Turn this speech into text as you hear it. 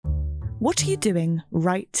What are you doing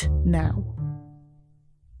right now?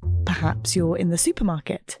 Perhaps you're in the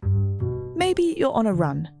supermarket. Maybe you're on a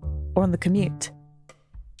run or on the commute.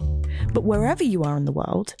 But wherever you are in the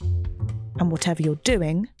world, and whatever you're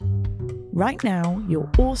doing, right now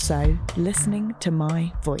you're also listening to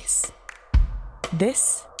my voice.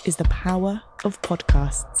 This is the power of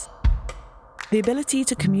podcasts. The ability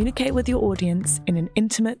to communicate with your audience in an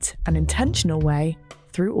intimate and intentional way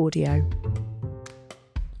through audio.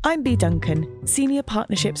 I'm Bea Duncan, Senior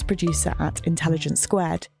Partnerships Producer at Intelligence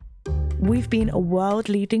Squared. We've been a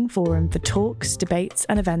world-leading forum for talks, debates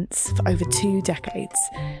and events for over 2 decades.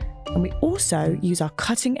 And we also use our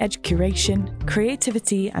cutting-edge curation,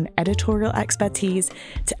 creativity and editorial expertise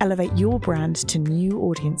to elevate your brand to new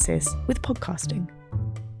audiences with podcasting.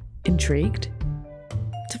 Intrigued?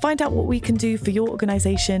 To find out what we can do for your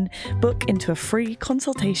organisation, book into a free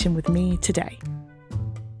consultation with me today.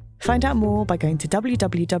 Find out more by going to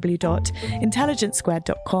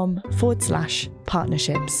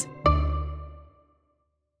www.intelligencesquared.com/partnerships.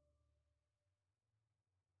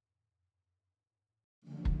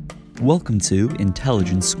 Welcome to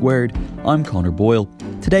Intelligence Squared. I'm Connor Boyle.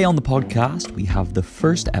 Today on the podcast, we have the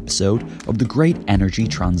first episode of The Great Energy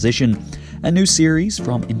Transition, a new series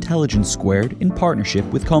from Intelligence Squared in partnership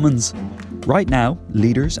with Cummins. Right now,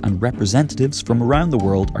 leaders and representatives from around the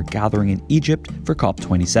world are gathering in Egypt for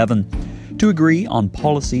COP27 to agree on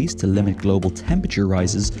policies to limit global temperature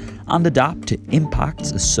rises and adapt to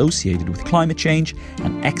impacts associated with climate change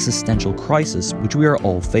and existential crisis which we are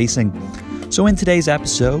all facing. So in today's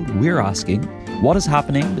episode, we're asking, what is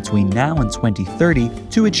happening between now and 2030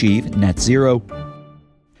 to achieve net zero?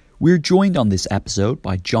 We're joined on this episode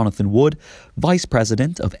by Jonathan Wood, Vice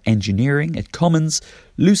President of Engineering at Cummins,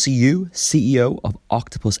 Lucy Yu, CEO of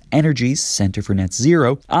Octopus Energy's Centre for Net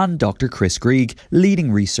Zero, and Dr. Chris Greig,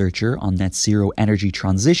 leading researcher on net zero energy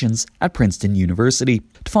transitions at Princeton University.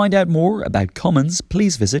 To find out more about Cummins,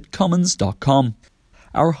 please visit cummins.com.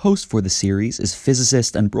 Our host for the series is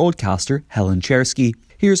physicist and broadcaster Helen Czerski.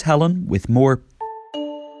 Here's Helen with more.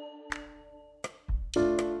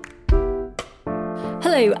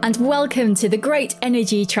 Hello and welcome to The Great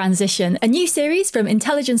Energy Transition, a new series from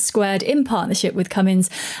Intelligence Squared in partnership with Cummins,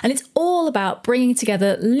 and it's all about bringing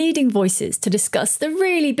together leading voices to discuss the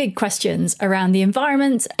really big questions around the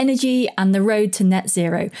environment, energy and the road to net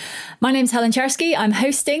zero. My name's Helen Czerski, I'm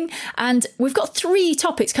hosting, and we've got 3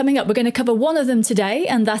 topics coming up. We're going to cover one of them today,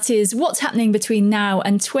 and that is what's happening between now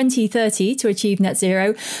and 2030 to achieve net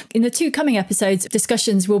zero. In the 2 coming episodes,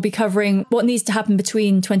 discussions will be covering what needs to happen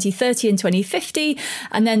between 2030 and 2050,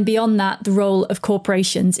 and then beyond that, the role of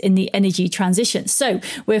corporations in the energy transition. So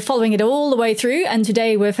we're following it all the way through, and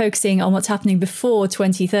today we're focusing on what's happening before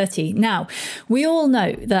 2030. Now, we all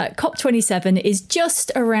know that COP27 is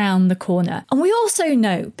just around the corner, and we also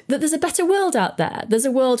know that there's a better world out there. There's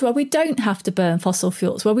a world where we don't have to burn fossil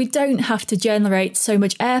fuels, where we don't have to generate so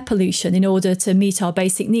much air pollution in order to meet our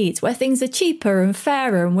basic needs, where things are cheaper and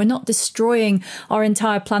fairer, and we're not destroying our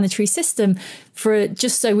entire planetary system for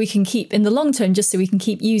just so we can keep, in the long term, just so we can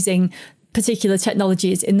keep using particular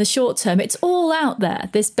technologies in the short term. It's all out there,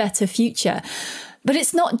 this better future. But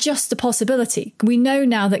it's not just a possibility. We know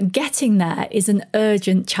now that getting there is an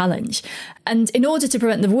urgent challenge. And in order to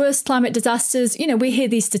prevent the worst climate disasters, we hear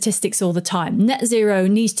these statistics all the time. Net zero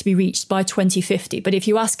needs to be reached by 2050. But if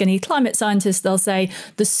you ask any climate scientists, they'll say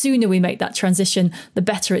the sooner we make that transition, the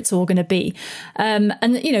better it's all going to be.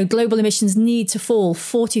 Global emissions need to fall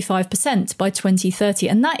 45% by 2030.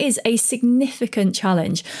 And that is a significant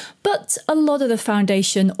challenge. But a lot of the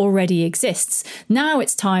foundation already exists. Now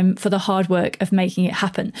it's time for the hard work of making it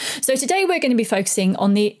happen. So today we're going to be focusing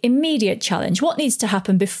on the immediate challenge. What needs to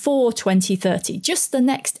happen before 2030? Just the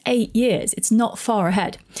next 8 years. It's not far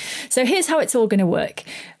ahead. So here's how it's all going to work.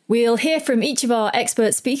 We'll hear from each of our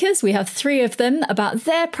expert speakers. We have 3 of them about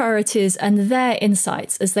their priorities and their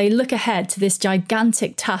insights as they look ahead to this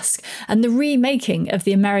gigantic task and the remaking of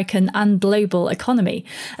the American and global economy.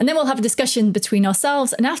 And then we'll have a discussion between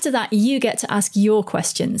ourselves. And after that, you get to ask your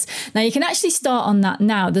questions. Now, you can actually start on that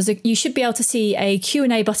now. You should be able to see a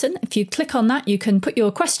Q&A button. If you click on that, you can put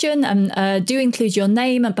your question and do include your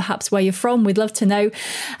name and perhaps where you're from. We'd love to know.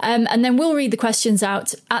 And then we'll read the questions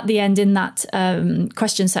out at the end in that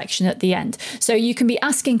question section at the end. So you can be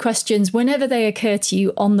asking questions whenever they occur to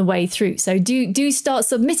you on the way through. So do start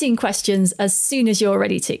submitting questions as soon as you're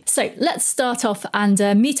ready to. So let's start off and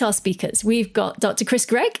meet our speakers. We've got Dr. Chris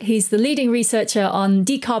Greig. He's the leading researcher on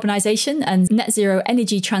decarbonisation and net zero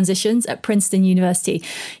energy transitions at Princeton University.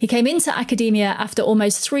 He came into academia after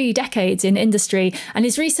almost 3 decades in industry, and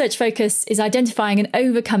his research focus is identifying and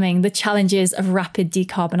overcoming the challenges of rapid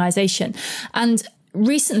decarbonisation. And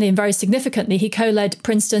recently and very significantly, he co-led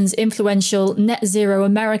Princeton's influential Net Zero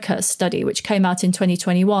America study, which came out in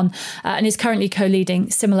 2021, and is currently co-leading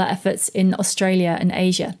similar efforts in Australia and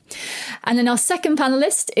Asia. And then our second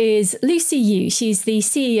panellist is Lucy Yu. She's the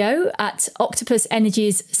CEO at Octopus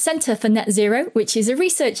Energy's Centre for Net Zero, which is a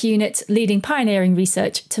research unit leading pioneering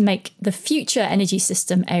research to make the future energy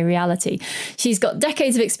system a reality. She's got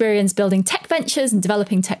decades of experience building tech ventures and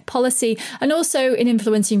developing tech policy, and also in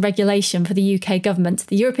influencing regulation for the UK government,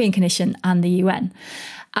 the European Commission and the UN.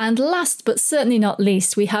 And last but certainly not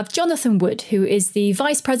least, we have Jonathan Wood, who is the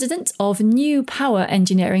Vice President of New Power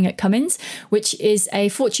Engineering at Cummins, which is a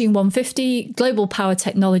Fortune 150 global power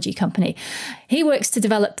technology company. He works to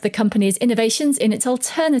develop the company's innovations in its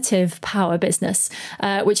alternative power business,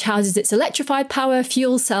 which houses its electrified power,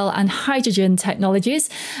 fuel cell and hydrogen technologies.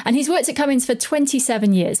 And he's worked at Cummins for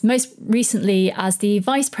 27 years, most recently as the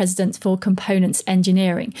Vice President for Components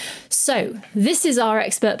Engineering. So this is our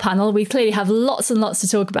expert panel. We clearly have lots and lots to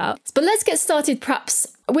talk about. But let's get started perhaps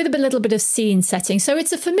with a little bit of scene setting. So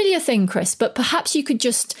it's a familiar thing, Chris, but perhaps you could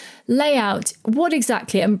just lay out what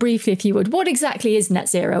exactly, and briefly if you would, what exactly is net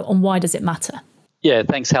zero and why does it matter? Yeah,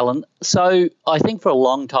 thanks, Helen. So I think for a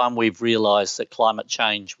long time we've realised that climate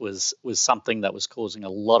change was something that was causing a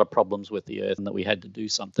lot of problems with the Earth and that we had to do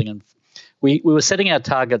something. And we were setting our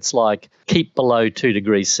targets like keep below 2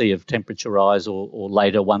 degrees C of temperature rise or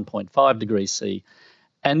later 1.5 degrees C.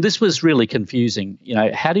 And this was really confusing. You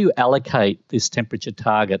know, how do you allocate this temperature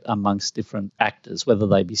target amongst different actors, whether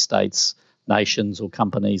they be states, nations or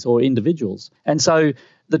companies or individuals? And so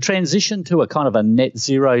the transition to a kind of a net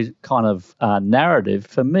zero kind of narrative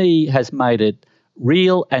for me has made it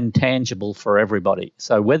real and tangible for everybody.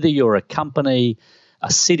 So whether you're a company,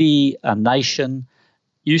 a city, a nation,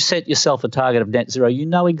 you set yourself a target of net zero, you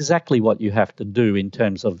know exactly what you have to do in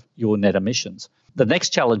terms of your net emissions. The next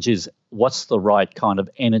challenge is what's the right kind of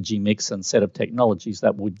energy mix and set of technologies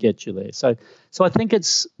that would get you there. So I think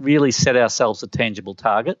it's really set ourselves a tangible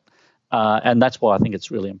target, and that's why I think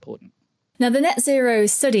it's really important. Now, the net zero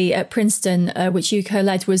study at Princeton, which you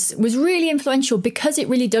co-led, was really influential because it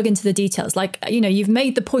really dug into the details. Like, you know, you've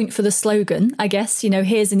made the point for the slogan, I guess, you know,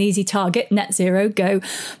 here's an easy target, net zero, go.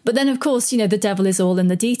 But then, of course, you know, the devil is all in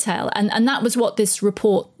the detail. And that was what this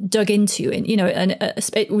report dug into. And, you know, and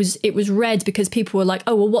it was read because people were like,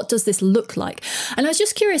 oh, well, what does this look like? And I was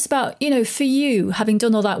just curious about, you know, for you, having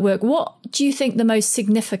done all that work, what do you think the most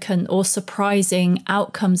significant or surprising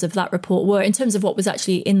outcomes of that report were in terms of what was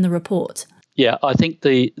actually in the report? Yeah, I think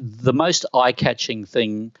the most eye-catching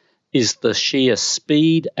thing is the sheer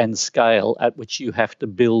speed and scale at which you have to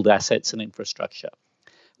build assets and infrastructure.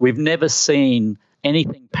 We've never seen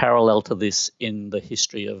anything parallel to this in the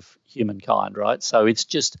history of humankind, right? So it's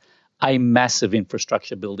just a massive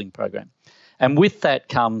infrastructure building program. And with that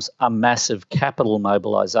comes a massive capital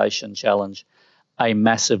mobilisation challenge, a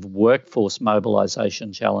massive workforce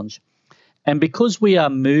mobilisation challenge. And because we are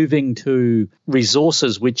moving to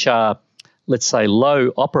resources which are, let's say,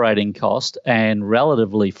 low operating cost and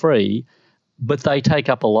relatively free, but they take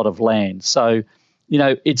up a lot of land. So, you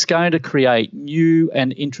know, it's going to create new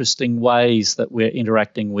and interesting ways that we're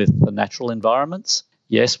interacting with the natural environments.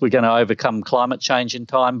 Yes, we're going to overcome climate change in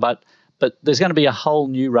time, but there's going to be a whole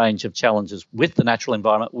new range of challenges with the natural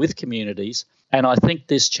environment, with communities. And I think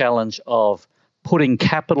this challenge of putting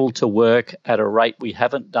capital to work at a rate we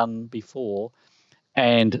haven't done before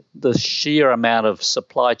and the sheer amount of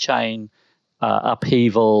supply chain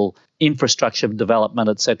upheaval, infrastructure development,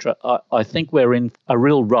 etc. I think we're in a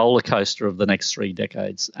real roller coaster of the next 3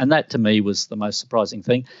 decades. And that, to me, was the most surprising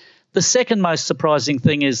thing. The second most surprising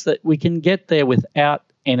thing is that we can get there without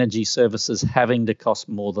energy services having to cost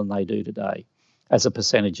more than they do today as a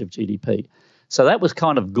percentage of GDP. So that was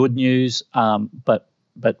kind of good news, but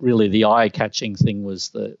really the eye-catching thing was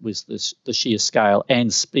the sheer scale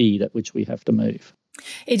and speed at which we have to move.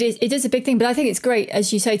 It is a big thing, but I think it's great,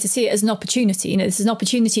 as you say, to see it as an opportunity. You know, this is an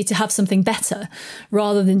opportunity to have something better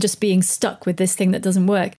rather than just being stuck with this thing that doesn't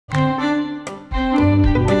work.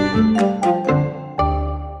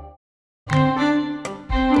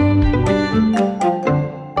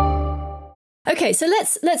 Okay, so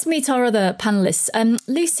let's meet our other panellists.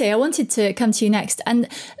 Lucy, I wanted to come to you next. And,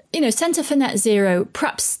 you know, Centre for Net Zero,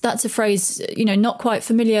 perhaps that's a phrase, you know, not quite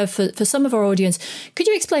familiar for some of our audience. Could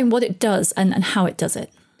you explain what it does and how it does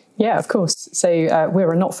it? Yeah, of course. So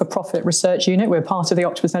we're a not-for-profit research unit. We're part of the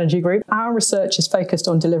Octopus Energy Group. Our research is focused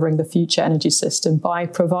on delivering the future energy system by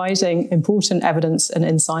providing important evidence and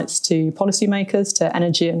insights to policymakers, to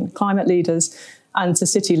energy and climate leaders, and to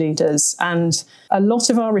city leaders. And a lot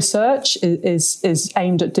of our research is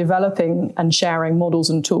aimed at developing and sharing models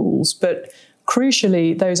and tools, but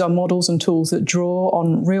Crucially, those are models and tools that draw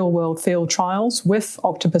on real-world field trials with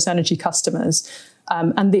Octopus Energy customers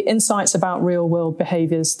and the insights about real-world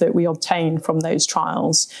behaviours that we obtain from those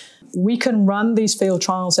trials. We can run these field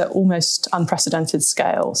trials at almost unprecedented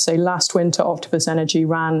scale. So last winter, Octopus Energy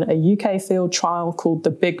ran a UK field trial called the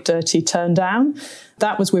Big Dirty Turndown.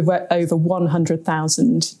 That was with over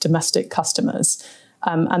 100,000 domestic customers.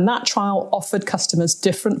 And that trial offered customers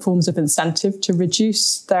different forms of incentive to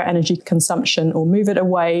reduce their energy consumption or move it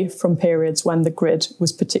away from periods when the grid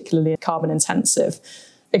was particularly carbon intensive.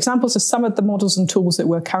 Examples of some of the models and tools that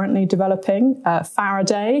we're currently developing,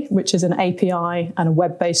 Faraday, which is an API and a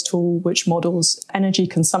web-based tool which models energy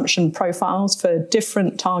consumption profiles for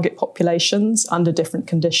different target populations under different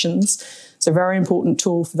conditions. It's a very important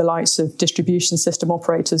tool for the likes of distribution system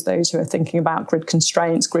operators, those who are thinking about grid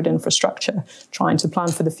constraints, grid infrastructure, trying to plan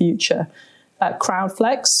for the future.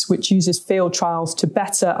 Crowdflex, which uses field trials to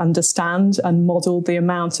better understand and model the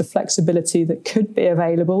amount of flexibility that could be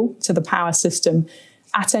available to the power system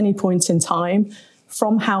at any point in time,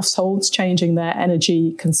 from households changing their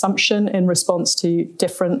energy consumption in response to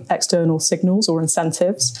different external signals or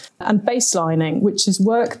incentives, and baselining, which is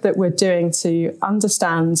work that we're doing to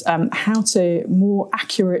understand how to more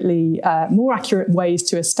accurate ways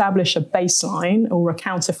to establish a baseline or a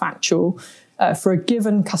counterfactual for a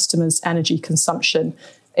given customer's energy consumption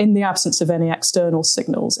in the absence of any external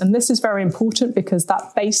signals. And this is very important because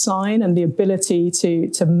that baseline and the ability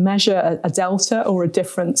to measure a delta or a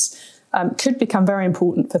difference could become very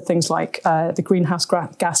important for things like the greenhouse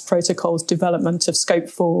gas protocol's development of scope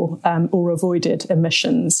 4 or avoided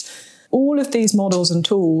emissions. All of these models and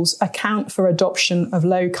tools account for adoption of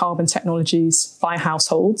low carbon technologies by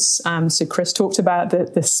households. So Chris talked about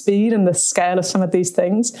the speed and the scale of some of these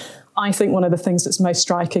things. I think one of the things that's most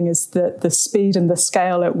striking is the speed and the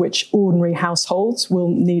scale at which ordinary households will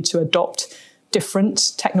need to adopt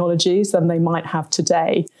different technologies than they might have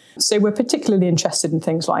today. So we're particularly interested in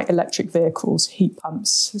things like electric vehicles, heat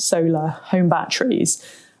pumps, solar, home batteries.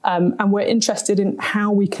 And we're interested in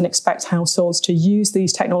how we can expect households to use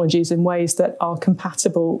these technologies in ways that are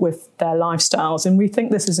compatible with their lifestyles. And we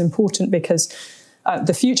think this is important because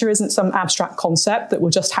the future isn't some abstract concept that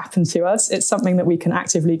will just happen to us. It's something that we can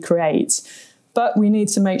actively create. But we need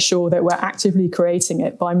to make sure that we're actively creating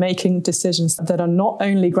it by making decisions that are not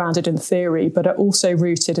only grounded in theory, but are also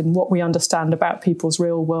rooted in what we understand about people's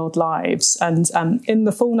real world lives. And in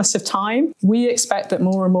the fullness of time, we expect that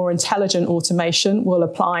more and more intelligent automation will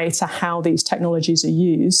apply to how these technologies are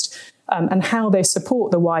used and how they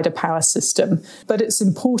support the wider power system. But it's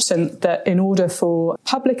important that in order for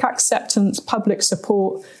public acceptance, public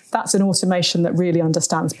support, that's an automation that really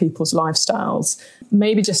understands people's lifestyles.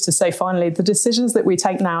 Maybe just to say finally, the decisions that we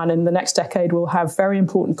take now and in the next decade will have very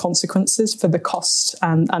important consequences for the cost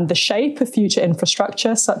and the shape of future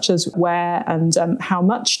infrastructure, such as where and how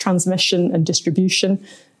much transmission and distribution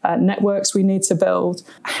networks we need to build,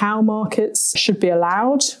 how markets should be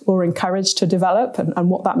allowed or encouraged to develop, and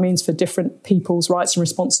what that means for different people's rights and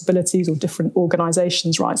responsibilities or different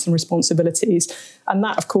organisations' rights and responsibilities. And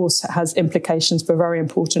that, of course, has implications for very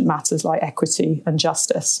important matters like equity and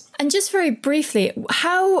justice. And just very briefly,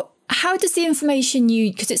 how does the information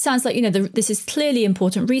because it sounds like, this is clearly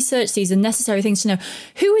important research, these are necessary things to know.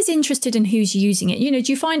 Who is interested and who's using it?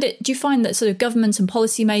 Do you find that sort of government and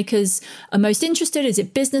policymakers are most interested? Is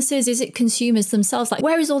it businesses? Is it consumers themselves? Like,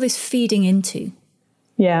 where is all this feeding into?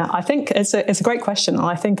 Yeah, I think it's a great question.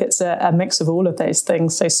 I think it's a mix of all of those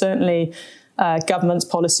things. So certainly governments,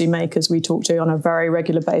 policymakers we talk to on a very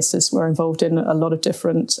regular basis. We're involved in a lot of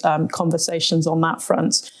different conversations on that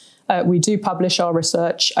front. We do publish our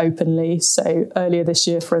research openly. So earlier this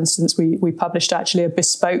year, for instance, we published actually a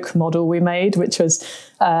bespoke model we made, which was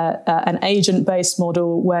an agent-based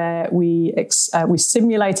model where we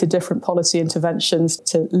simulated different policy interventions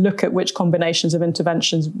to look at which combinations of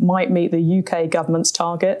interventions might meet the UK government's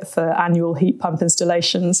target for annual heat pump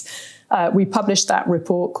installations. We published that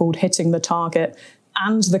report called Hitting the Target,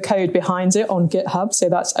 and the code behind it on GitHub, so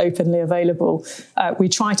that's openly available. We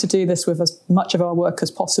try to do this with as much of our work as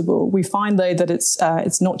possible. We find, though, that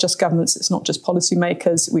it's not just governments, it's not just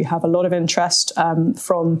policymakers. We have a lot of interest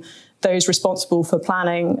from those responsible for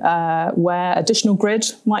planning where additional grid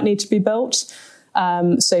might need to be built.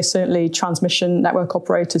 So certainly transmission network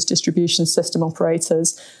operators, distribution system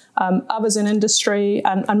operators, others in industry,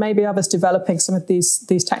 and maybe others developing some of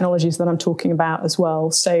these technologies that I'm talking about as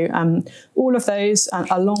well. So all of those,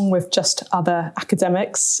 along with just other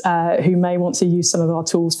academics who may want to use some of our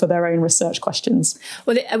tools for their own research questions.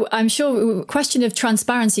 Well, I'm sure question of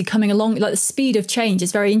transparency coming along, like the speed of change,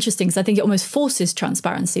 is very interesting, because I think it almost forces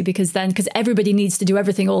transparency, because everybody needs to do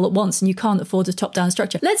everything all at once and you can't afford a top-down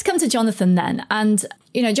structure. Let's come to Jonathan then. And,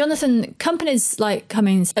 Jonathan, companies like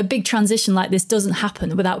Cummins, a big transition like this doesn't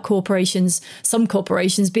happen without some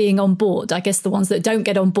corporations being on board. I guess the ones that don't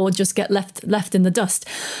get on board just get left in the dust.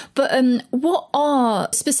 But what are,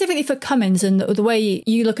 specifically for Cummins and the way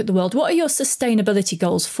you look at the world, what are your sustainability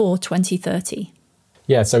goals for 2030?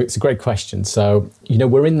 Yeah, so it's a great question. So,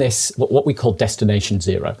 we're in this, what we call Destination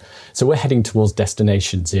Zero. So we're heading towards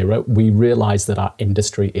Destination Zero. We realize that our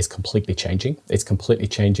industry is completely changing. It's completely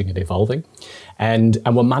changing and evolving. And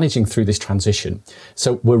we're managing through this transition.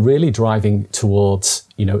 So we're really driving towards,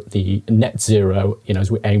 the net zero,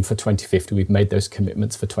 as we aim for 2050. We've made those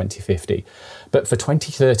commitments for 2050. But for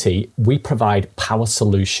 2030, we provide power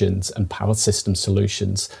solutions and power system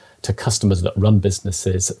solutions to customers that run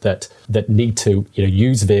businesses that need to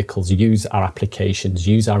use vehicles, use our applications,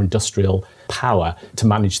 use our industrial power to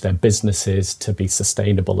manage their businesses, to be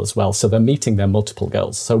sustainable as well. So they're meeting their multiple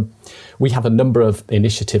goals. So we have a number of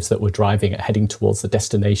initiatives that we're driving at heading towards the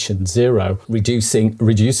Destination Zero, reducing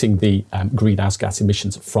the greenhouse gas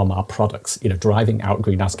emissions from our products, driving out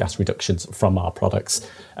greenhouse gas reductions from our products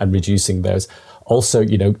and reducing those. Also,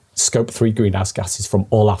 Scope 3 greenhouse gases from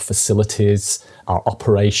all our facilities, our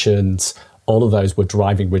operations, all of those, we're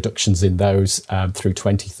driving reductions in those through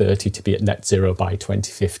 2030 to be at net zero by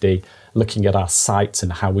 2050, looking at our sites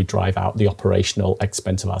and how we drive out the operational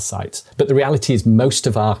expense of our sites. But the reality is most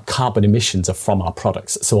of our carbon emissions are from our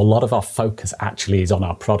products. So a lot of our focus actually is on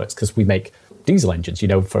our products, because we make diesel engines.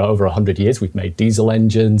 For over 100 years, we've made diesel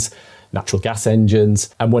engines, natural gas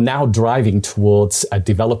engines, and we're now driving towards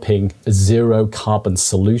developing zero carbon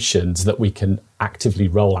solutions that we can actively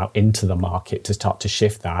roll out into the market to start to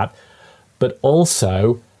shift that, but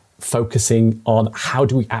also focusing on how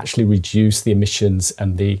do we actually reduce the emissions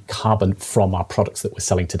and the carbon from our products that we're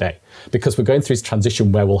selling today. Because we're going through this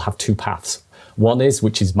transition where we'll have two paths. One is,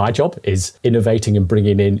 which is my job, is innovating and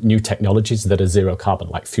bringing in new technologies that are zero carbon,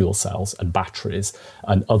 like fuel cells and batteries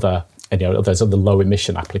and there's other low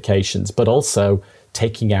emission applications, but also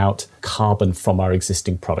taking out carbon from our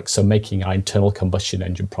existing products. So making our internal combustion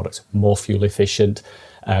engine products more fuel efficient,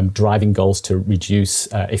 driving goals to reduce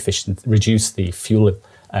the fuel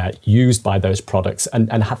used by those products,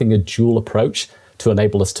 and having a dual approach to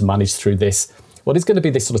enable us to manage through this. What is going to be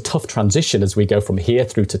this sort of tough transition as we go from here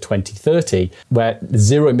through to 2030, where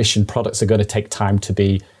zero emission products are going to take time to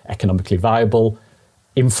be economically viable.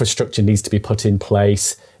 Infrastructure needs to be put in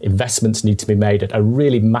place. Investments need to be made at a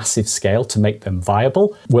really massive scale to make them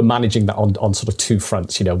viable. We're managing that on sort of two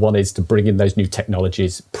fronts. One is to bring in those new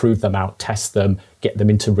technologies, prove them out, test them, get them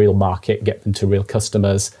into real market, get them to real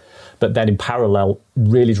customers. But then in parallel,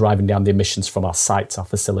 really driving down the emissions from our sites, our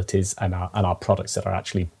facilities, and our products that are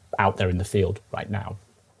actually out there in the field right now.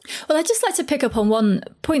 Well, I'd just like to pick up on one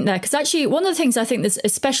point there, because actually one of the things I think that's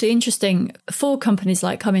especially interesting for companies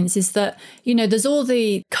like Cummins is that, there's all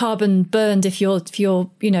the carbon burned if your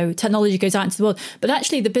technology goes out into the world, but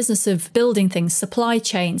actually the business of building things, supply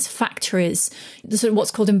chains, factories, the sort of what's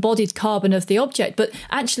called embodied carbon of the object, but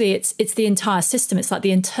actually it's the entire system. It's like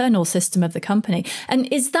the internal system of the company.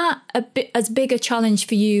 And is that a bit as big a challenge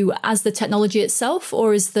for you as the technology itself,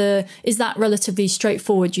 or is that relatively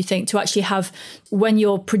straightforward, do you think, to actually have, when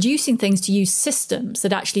you're producing things, to use systems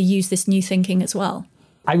that actually use this new thinking as well?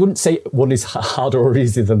 I wouldn't say one is harder or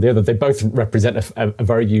easier than the other. They both represent a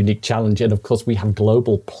very unique challenge. And of course, we have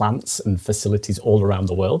global plants and facilities all around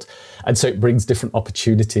the world. And so it brings different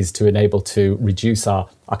opportunities to enable to reduce our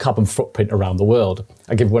carbon footprint around the world.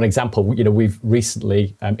 I'll give one example. We've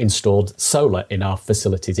recently installed solar in our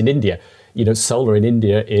facilities in India. Solar in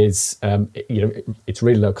India is, it's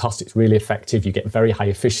really low cost. It's really effective. You get very high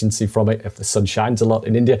efficiency from it if the sun shines a lot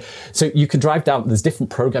in India. So you can drive down, there's different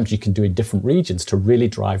programs you can do in different regions to really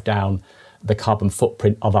drive down the carbon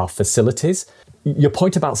footprint of our facilities. Your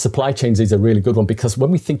point about supply chains is a really good one, because when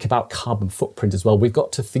we think about carbon footprint as well, we've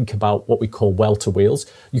got to think about what we call well to wheels.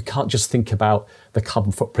 You can't just think about the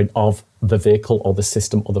carbon footprint of the vehicle or the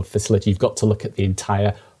system or the facility. You've got to look at the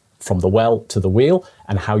entire, from the well to the wheel,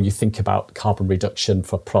 and how you think about carbon reduction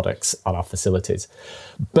for products on our facilities.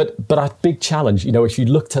 But our big challenge, if you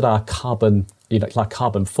looked at our carbon, our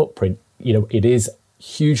carbon footprint, it is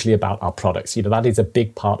hugely about our products. That is a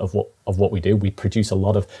big part of what we do. We produce a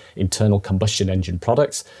lot of internal combustion engine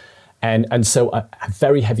products. And so a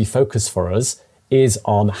very heavy focus for us is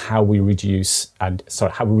on how we reduce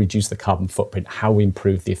the carbon footprint, how we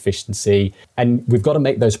improve the efficiency. And we've got to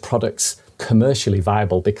make those products commercially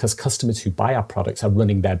viable, because customers who buy our products are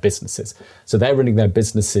running their businesses. So they're running their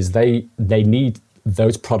businesses. They need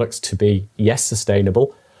those products to be, yes,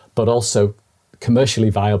 sustainable, but also commercially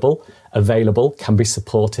viable, available, can be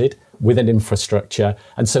supported with an infrastructure.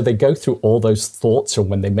 And so they go through all those thoughts and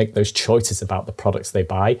when they make those choices about the products they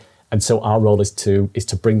buy. And so our role is to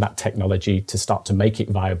bring that technology to start to make it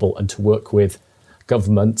viable and to work with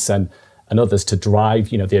governments and others to drive,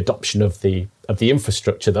 the adoption of the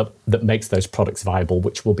infrastructure that makes those products viable,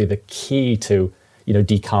 which will be the key to,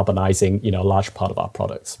 decarbonising, a large part of our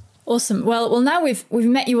products. Awesome. Well, now we've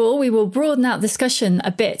met you all. We will broaden out discussion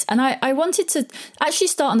a bit. And I wanted to actually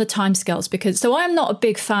start on the timescales, because I'm not a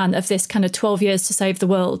big fan of this kind of 12 years to save the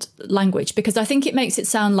world language, because I think it makes it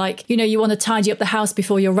sound like, you want to tidy up the house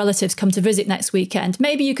before your relatives come to visit next weekend.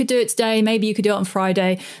 Maybe you could do it today. Maybe you could do it on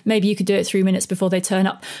Friday. Maybe you could do it 3 minutes before they turn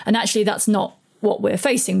up. And actually, that's not what we're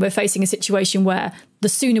facing. We're facing a situation where the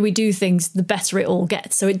sooner we do things, the better it all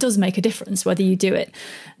gets. So it does make a difference whether you do it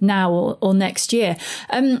now or next year.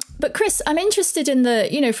 But Chris, I'm interested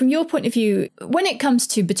in from your point of view, when it comes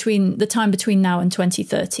to the time between now and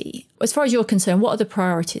 2030, as far as you're concerned, what are the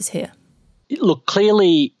priorities here? Look,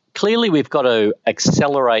 clearly we've got to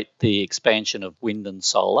accelerate the expansion of wind and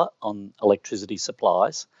solar on electricity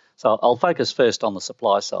supplies. So I'll focus first on the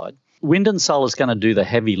supply side. Wind and solar is going to do the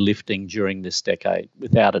heavy lifting during this decade,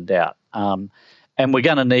 without a doubt. And we're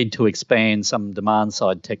going to need to expand some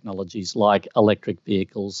demand-side technologies like electric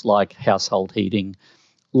vehicles, like household heating,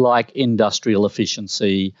 like industrial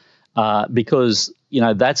efficiency, because,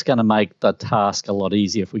 that's going to make the task a lot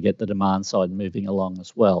easier if we get the demand side moving along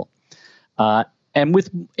as well. And with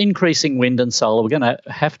increasing wind and solar, we're going to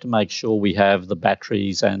have to make sure we have the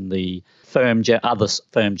batteries and the other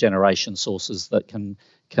firm generation sources that can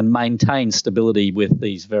maintain stability with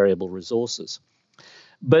these variable resources.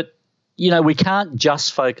 But, we can't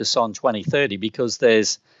just focus on 2030, because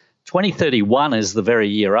there's 2031 is the very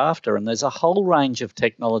year after, and there's a whole range of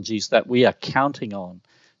technologies that we are counting on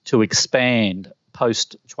to expand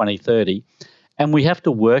post-2030. And we have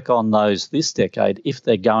to work on those this decade if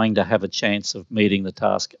they're going to have a chance of meeting the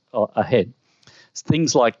task ahead.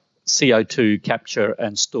 Things like CO2 capture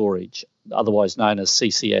and storage, otherwise known as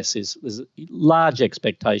CCS, there's large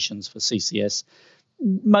expectations for CCS,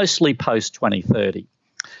 mostly post-2030.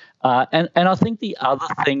 And I think the other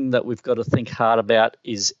thing that we've got to think hard about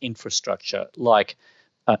is infrastructure, like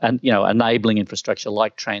enabling infrastructure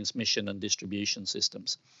like transmission and distribution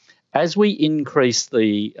systems. As we increase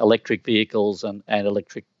the electric vehicles and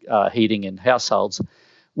electric heating in households,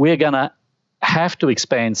 we're going to have to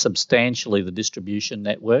expand substantially the distribution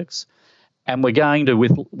networks. And we're going to,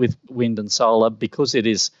 with wind and solar, because it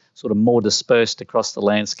is sort of more dispersed across the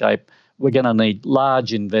landscape, we're going to need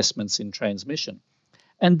large investments in transmission.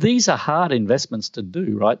 And these are hard investments to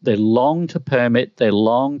do, right? They're long to permit. They're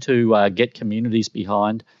long to get communities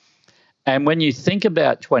behind. And when you think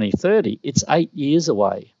about 2030, it's 8 years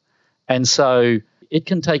away. And so it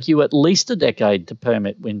can take you at least a decade to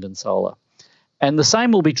permit wind and solar. And the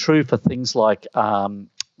same will be true for things like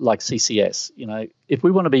CCS. If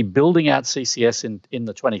we want to be building out CCS in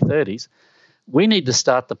the 2030s, we need to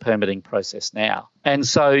start the permitting process now. And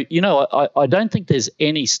so, I don't think there's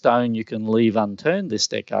any stone you can leave unturned this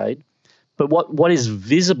decade. But what is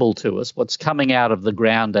visible to us, what's coming out of the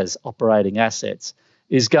ground as operating assets,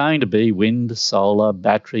 is going to be wind, solar,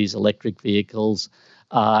 batteries, electric vehicles,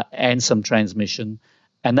 and some transmission.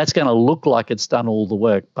 And that's going to look like it's done all the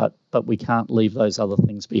work, but we can't leave those other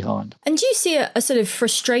things behind. And do you see a sort of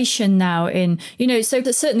frustration now in, so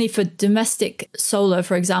that certainly for domestic solar,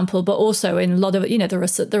 for example, but also in a lot of,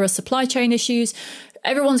 there are supply chain issues.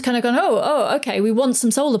 Everyone's kind of gone, okay, we want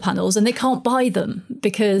some solar panels, and they can't buy them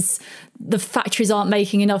because the factories aren't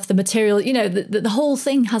making enough, the material, the whole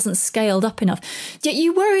thing hasn't scaled up enough. Are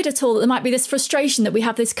you worried at all that there might be this frustration that we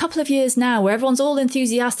have this couple of years now where everyone's all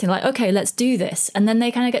enthusiastic, like, okay, let's do this. And then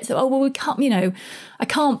they kind of get to, we can't, I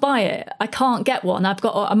can't buy it. I can't get one.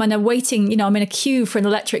 I'm in a queue for an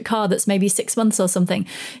electric car that's maybe 6 months or something.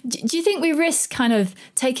 Do you think we risk kind of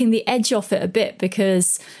taking the edge off it a bit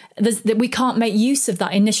because that we can't make use of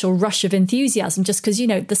that initial rush of enthusiasm just because,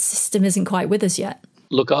 the system isn't quite with us yet?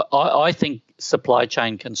 Look, I think supply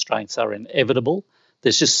chain constraints are inevitable.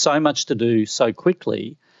 There's just so much to do so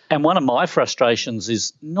quickly. And one of my frustrations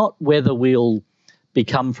is not whether we'll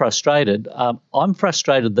become frustrated. I'm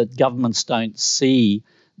frustrated that governments don't see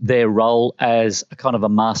their role as a kind of a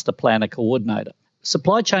master planner coordinator.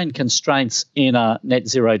 Supply chain constraints in a net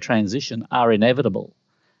zero transition are inevitable.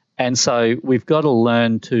 And so we've got to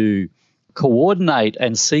learn to coordinate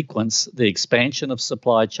and sequence the expansion of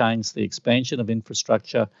supply chains, the expansion of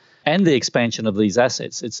infrastructure, and the expansion of these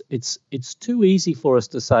assets. It's too easy for us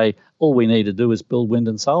to say all we need to do is build wind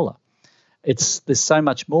and solar. There's so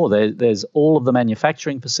much more. There's all of the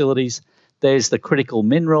manufacturing facilities. There's the critical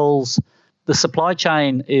minerals. The supply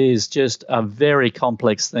chain is just a very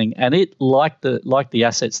complex thing, and it, like the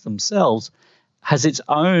assets themselves, has its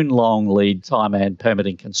own long lead time and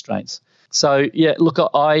permitting constraints. So yeah, look,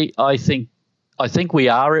 I think we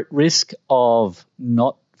are at risk of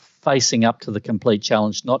not facing up to the complete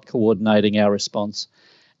challenge, not coordinating our response,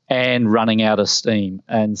 and running out of steam.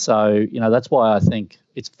 And so, that's why I think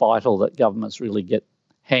it's vital that governments really get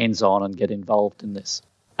hands-on and get involved in this.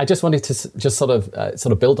 I just wanted to just sort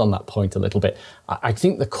of build on that point a little bit. I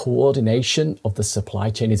think the coordination of the supply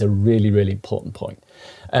chain is a really, really important point,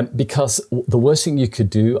 because the worst thing you could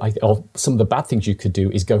do, or some of the bad things you could do,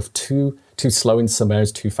 is go too slow in some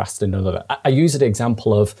areas, too fast in another. I use an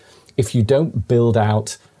example of if you don't build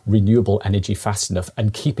out renewable energy fast enough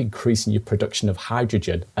and keep increasing your production of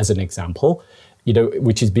hydrogen, as an example,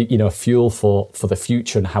 which is a fuel for the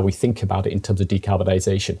future and how we think about it in terms of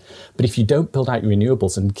decarbonisation. But if you don't build out your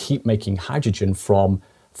renewables and keep making hydrogen from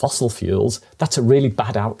fossil fuels, that's a really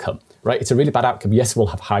bad outcome, right? It's a really bad outcome. Yes, we'll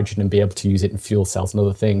have hydrogen and be able to use it in fuel cells and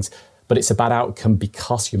other things, but it's a bad outcome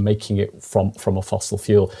because you're making it from a fossil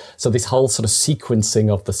fuel. So this whole sort of sequencing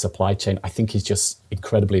of the supply chain, I think, is just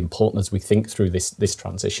incredibly important as we think through this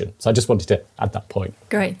transition. So I just wanted to add that point.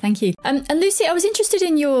 Great, thank you. And Lucy, I was interested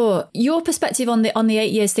in your perspective on the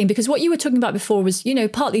 8 years thing, because what you were talking about before was,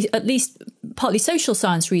 partly social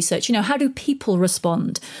science research. How do people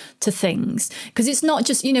respond to things? Because it's not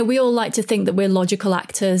just, we all like to think that we're logical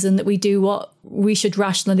actors and that we do what we should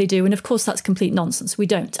rationally do. And of course, that's complete nonsense. We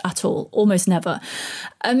don't at all, almost never.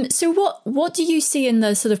 So what do you see in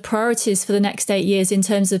the sort of priorities for the next 8 years in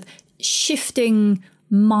terms of shifting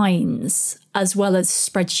minds as well as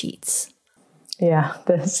spreadsheets? Yeah,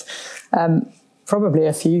 there's probably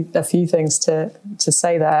a few things to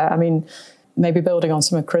say there. I mean, maybe building on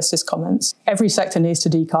some of Chris's comments, every sector needs to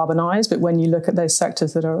decarbonise, but when you look at those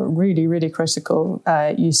sectors that are really, really critical,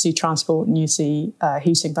 you see transport and you see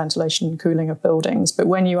heating, ventilation, cooling of buildings. But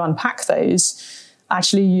when you unpack those,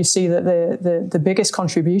 actually you see that the biggest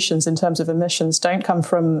contributions in terms of emissions don't come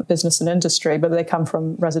from business and industry, but they come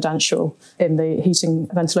from residential in the heating,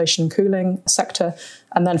 ventilation, cooling sector.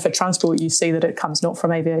 And then for transport, you see that it comes not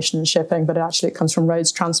from aviation and shipping, but actually it comes from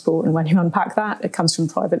roads transport. And when you unpack that, it comes from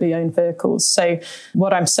privately owned vehicles. So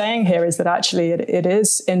what I'm saying here is that actually it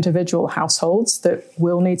is individual households that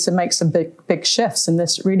will need to make some big shifts. And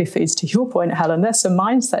this really feeds to your point, Helen. There's some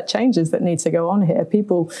mindset changes that need to go on here.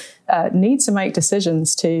 People need to make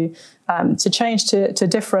decisions to change to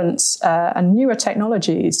different and newer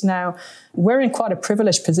technologies. Now, we're in quite a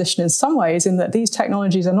privileged position in some ways in that these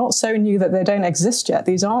technologies are not so new that they don't exist yet.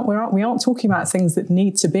 We aren't talking about things that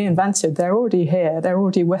need to be invented. They're already here. They're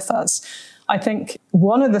already with us. I think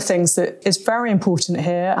one of the things that is very important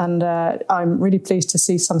here, and I'm really pleased to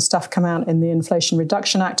see some stuff come out in the Inflation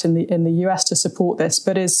Reduction Act in the US to support this,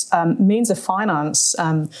 but is means of finance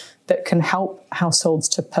that can help households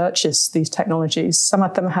to purchase these technologies. Some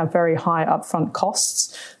of them have very high upfront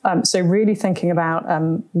costs. So really thinking about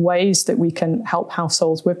ways that we can help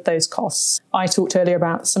households with those costs. I talked earlier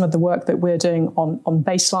about some of the work that we're doing on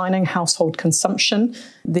baselining household consumption,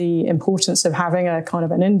 the importance of having a kind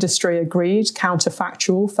of an industry agreed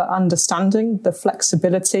counterfactual for understanding the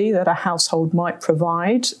flexibility that a household might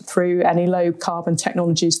provide through any low carbon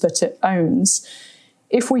technologies that it owns.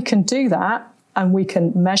 If we can do that, and we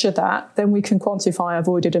can measure that, then we can quantify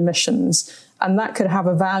avoided emissions. And that could have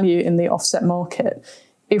a value in the offset market.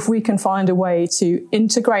 If we can find a way to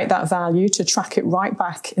integrate that value, to track it right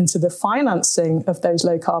back into the financing of those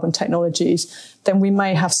low carbon technologies, then we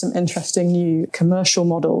may have some interesting new commercial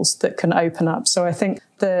models that can open up. So I think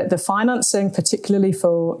the financing, particularly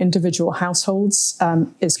for individual households,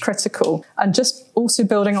 is critical. And just also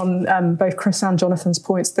building on both Chris and Jonathan's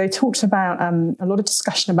points, they talked about a lot of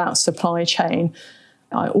discussion about supply chain.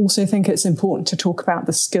 I also think it's important to talk about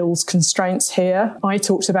the skills constraints here. I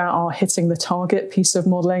talked about our hitting the target piece of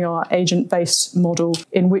modelling, our agent-based model,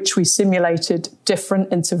 in which we simulated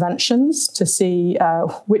different interventions to see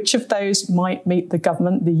which of those might meet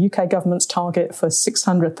the UK government's target for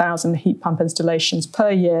 600,000 heat pump installations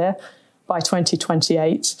per year by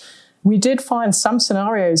 2028. We did find some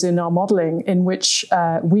scenarios in our modelling in which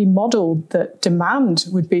we modelled that demand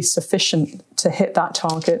would be sufficient to hit that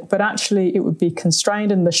target, but actually it would be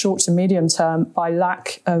constrained in the short to medium term by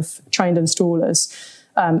lack of trained installers.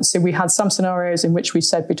 So we had some scenarios in which we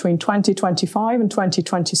said between 2025 and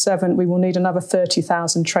 2027, we will need another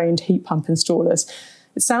 30,000 trained heat pump installers.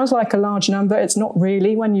 It sounds like a large number. It's not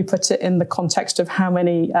really when you put it in the context of how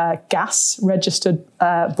many gas-registered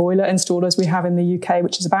boiler installers we have in the UK,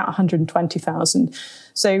 which is about 120,000.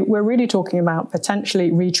 So we're really talking about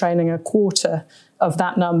potentially retraining a quarter of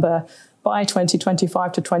that number by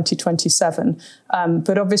 2025 to 2027.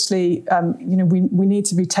 But obviously, we need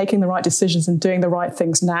to be taking the right decisions and doing the right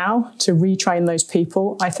things now to retrain those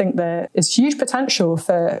people. I think there is huge potential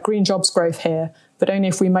for green jobs growth here, but only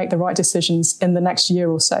if we make the right decisions in the next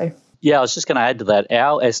year or so. Yeah, I was just going to add to that.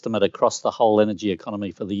 Our estimate across the whole energy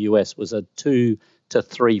economy for the US was a 2 to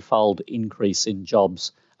 3-fold increase in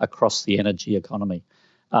jobs across the energy economy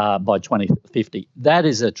by 2050. That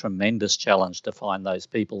is a tremendous challenge to find those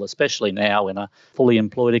people, especially now in a fully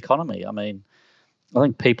employed economy. I mean, I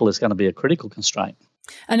think people is going to be a critical constraint.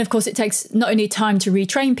 And of course, it takes not only time to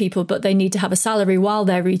retrain people, but they need to have a salary while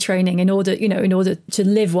they're retraining in order to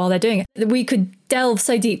live while they're doing it. We could delve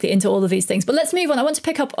so deeply into all of these things. But let's move on. I want to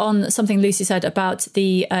pick up on something Lucy said about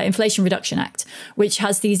the Inflation Reduction Act, which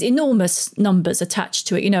has these enormous numbers attached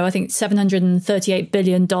to it. I think $738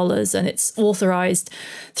 billion, and it's authorised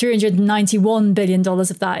 $391 billion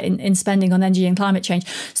of that in spending on energy and climate change.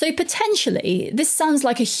 So potentially, this sounds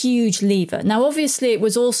like a huge lever. Now, obviously, it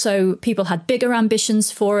was also, people had bigger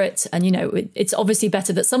ambitions for it. And, it's obviously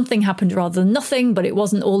better that something happened rather than nothing, but it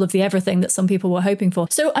wasn't all of the everything that some people were hoping for.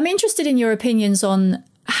 So I'm interested in your opinions on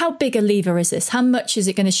how big a lever is this? How much is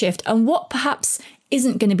it going to shift? And what perhaps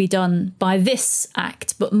isn't going to be done by this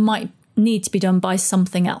act, but might need to be done by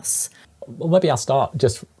something else? Well, maybe I'll start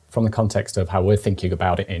just from the context of how we're thinking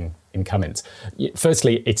about it in Cummins.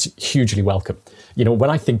 Firstly, it's hugely welcome. When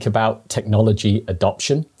I think about technology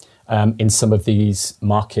adoption in some of these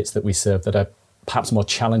markets that we serve that are perhaps more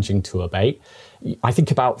challenging to abate, I think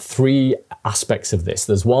about 3 aspects of this.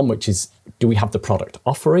 There's one, which is, do we have the product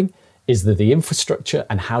offering? Is there the infrastructure?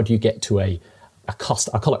 And how do you get to a cost?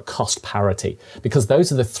 I call it cost parity, because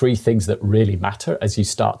those are the 3 things that really matter as you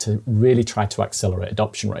start to really try to accelerate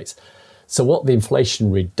adoption rates. So what the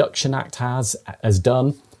Inflation Reduction Act has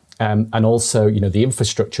done, and also, the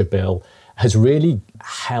infrastructure bill has really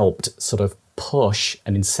helped sort of push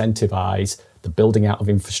and incentivize the building out of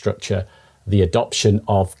infrastructure, the adoption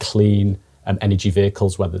of clean energy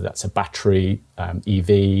vehicles, whether that's a battery,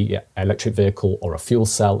 EV, electric vehicle, or a fuel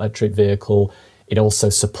cell electric vehicle. It also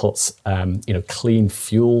supports, clean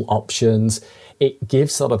fuel options. It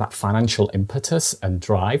gives sort of that financial impetus and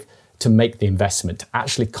drive to make the investment, to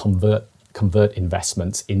actually convert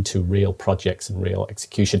investments into real projects and real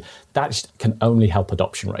execution. That can only help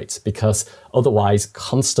adoption rates, because otherwise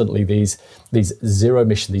constantly these zero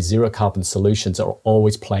emission, these zero carbon solutions are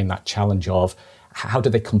always playing that challenge of how do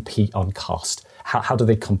they compete on cost? How do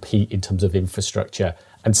they compete in terms of infrastructure?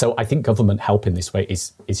 And so I think government help in this way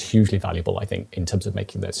is hugely valuable, I think, in terms of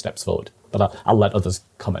making those steps forward. But I'll let others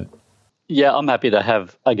comment. Yeah, I'm happy to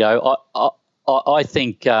have a go. I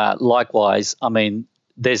think likewise, I mean,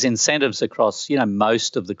 there's incentives across,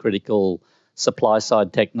 most of the critical supply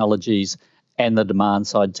side technologies and the demand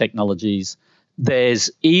side technologies. There's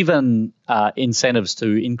even incentives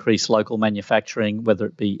to increase local manufacturing, whether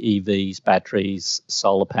it be EVs, batteries,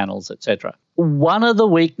 solar panels, etc. One of the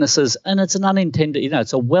weaknesses, and it's an unintended,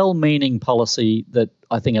 it's a well-meaning policy that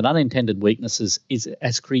I think an unintended weakness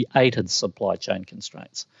has created supply chain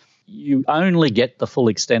constraints. You only get the full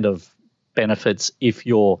extent of benefits if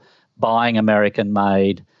you're buying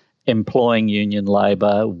American-made, employing union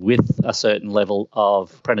labour with a certain level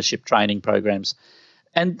of apprenticeship training programs.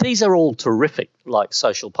 And these are all terrific, like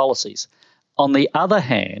social policies. On the other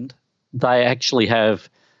hand, they actually have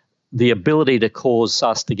the ability to cause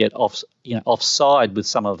us to get offside with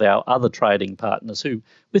some of our other trading partners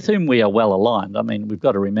with whom we are well aligned. I mean, we've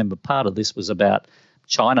got to remember part of this was about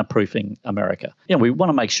China-proofing America. We want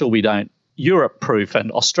to make sure we don't Europe-proof and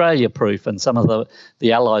Australia-proof and some of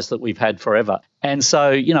the allies that we've had forever. And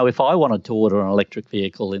so, if I wanted to order an electric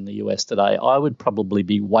vehicle in the US today, I would probably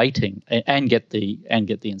be waiting and get the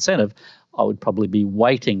incentive. I would probably be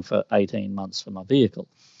waiting for 18 months for my vehicle.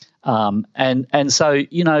 And so,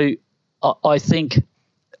 I think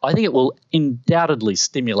it will undoubtedly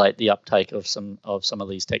stimulate the uptake of some of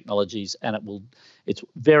these technologies, and it's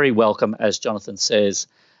very welcome, as Jonathan says.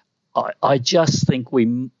 I just think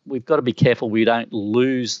we've got to be careful we don't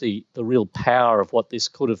lose the real power of what this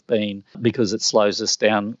could have been, because it slows us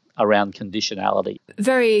down around conditionality.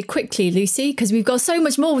 Very quickly, Lucy, because we've got so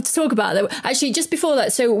much more to talk about. Actually, just before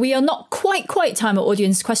that, so we are not quite time at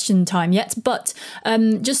audience question time yet, but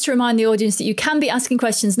just to remind the audience that you can be asking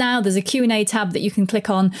questions now. There's a Q&A tab that you can click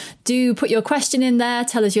on. Do put your question in there.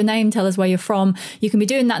 Tell us your name. Tell us where you're from. You can be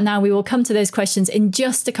doing that now. We will come to those questions in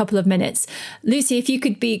just a couple of minutes. Lucy, if you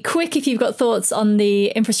could be quick, if you've got thoughts on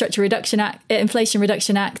the Inflation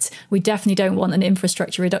Reduction Act. We definitely don't want an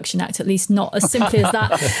Infrastructure Reduction Act, at least not as simply as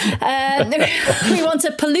that. We want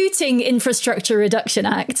a Polluting Infrastructure Reduction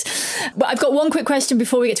Act. But I've got one quick question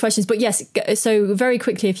before we get to questions. But yes, so very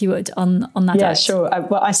quickly, if you would, on that Yeah, act. sure.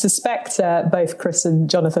 Well, I suspect both Chris and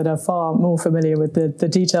Jonathan are far more familiar with the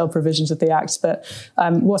detailed provisions of the Act. But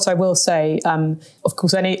what I will say, of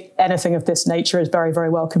course, anything of this nature is very, very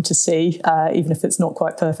welcome to see, even if it's not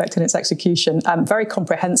quite perfect in its execution. Very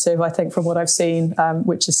comprehensive, I think, from what I've seen,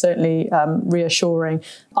 which is certainly reassuring.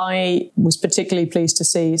 I was particularly pleased to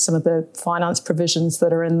see some of the finance provisions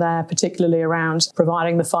that are in there, particularly around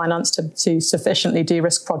providing the finance to sufficiently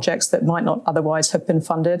de-risk projects that might not otherwise have been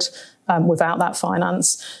funded without that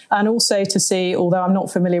finance. And also to see, although I'm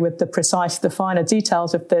not familiar with the finer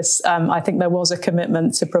details of this, I think there was a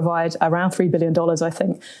commitment to provide around $3 billion, I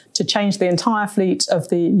think, to change the entire fleet of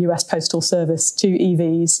the US Postal Service to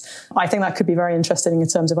EVs. I think that could be very interesting in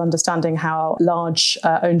terms of understanding how large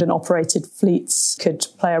owned and operated fleets could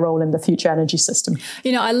play a role in the future energy system.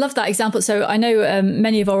 You know, I love that example. So I know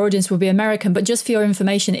many of our audience will be American, but just for your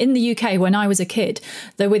information, in the UK, when I was a kid,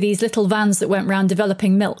 there were these little vans that went around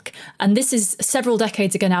developing milk. And this is several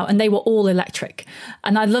decades ago now, and they were all electric.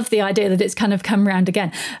 And I love the idea that it's kind of come around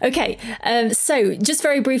again. Okay, so just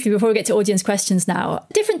very briefly before we get to audience questions now,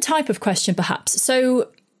 different type of question perhaps. So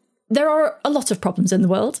there are a lot of problems in the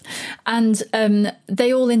world and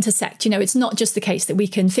they all intersect. You know, it's not just the case that we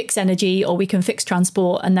can fix energy or we can fix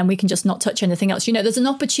transport and then we can just not touch anything else. You know, there's an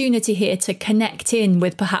opportunity here to connect in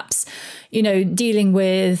with perhaps, you know, dealing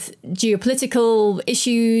with geopolitical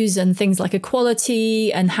issues and things like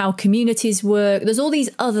equality and how communities work. There's all these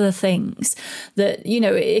other things that, you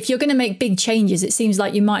know, if you're going to make big changes, it seems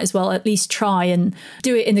like you might as well at least try and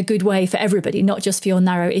do it in a good way for everybody, not just for your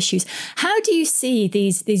narrow issues. How do you see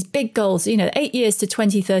these big goals, you know, 8 years to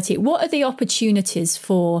 2030? What are the opportunities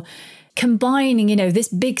for combining, you know, this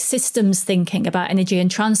big systems thinking about energy and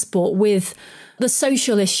transport with the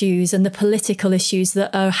social issues and the political issues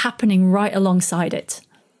that are happening right alongside it?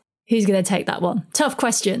 Who's going to take that one? Tough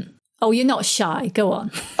question. Oh, you're not shy. Go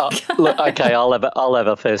on. Look, okay, I'll have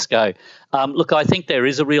a first go. Look, I think there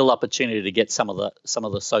is a real opportunity to get some of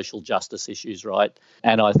the social justice issues right,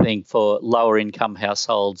 and I think for lower income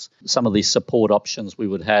households, some of these support options we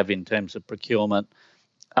would have in terms of procurement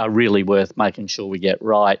are really worth making sure we get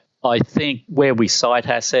right. I think where we site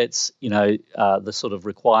assets, you know, the sort of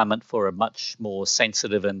requirement for a much more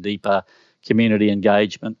sensitive and deeper community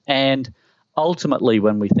engagement, and ultimately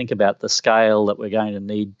when we think about the scale that we're going to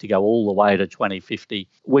need to go all the way to 2050,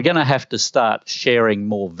 we're going to have to start sharing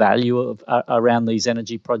more value around these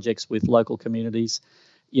energy projects with local communities.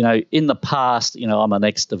 You know, in the past, you know, I'm an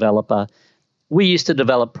ex-developer. We used to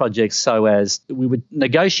develop projects so as we would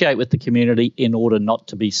negotiate with the community in order not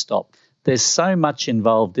to be stopped. There's so much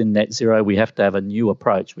involved in net zero, we have to have a new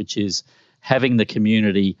approach, which is having the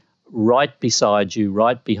community right beside you,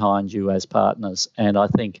 right behind you as partners. And I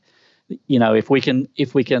think, you know, if we can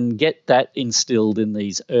get that instilled in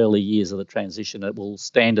these early years of the transition, it will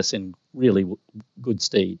stand us in really good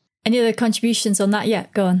stead. Any other contributions on that? Yeah,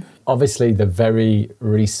 go on. Obviously, the very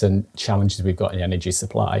recent challenges we've got in energy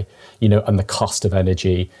supply, you know, and the cost of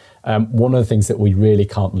energy. One of the things that we really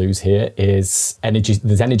can't lose here is energy.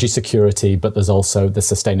 There's energy security, but there's also the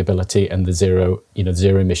sustainability and the zero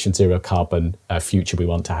emission, zero carbon future we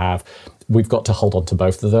want to have. We've got to hold on to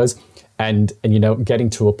both of those. And you know,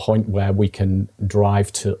 getting to a point where we can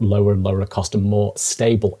drive to lower and lower cost and more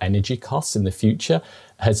stable energy costs in the future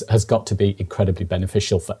has got to be incredibly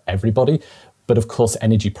beneficial for everybody. But of course,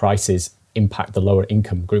 energy prices impact the lower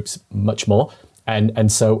income groups much more.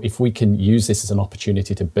 And so if we can use this as an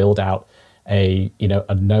opportunity to build out a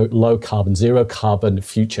low carbon, zero carbon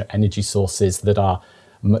future energy sources that are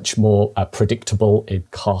much more predictable in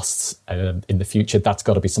costs in the future, that's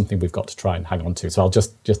got to be something we've got to try and hang on to. So I'll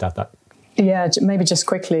just add that. Yeah, maybe just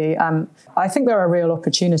quickly. I think there are real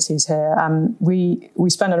opportunities here. We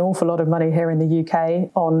spend an awful lot of money here in the UK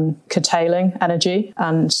on curtailing energy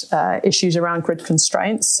and issues around grid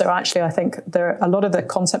constraints. So actually, I think a lot of the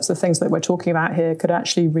concepts of things that we're talking about here could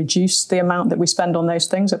actually reduce the amount that we spend on those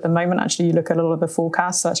things. At the moment, actually, you look at a lot of the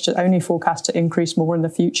forecasts, that's just only forecast to increase more in the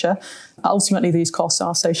future. Ultimately, these costs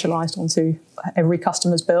are socialised onto every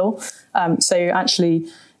customer's bill. So actually,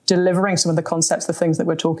 delivering some of the concepts, the things that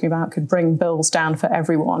we're talking about, could bring bills down for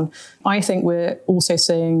everyone. I think we're also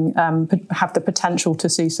seeing, have the potential to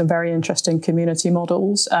see some very interesting community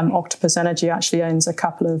models. Octopus Energy actually owns a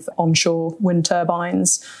couple of onshore wind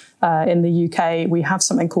turbines. In the UK, we have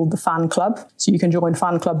something called the Fan Club. So you can join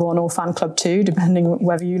Fan Club 1 or Fan Club 2, depending on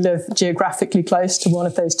whether you live geographically close to one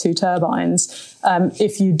of those two turbines.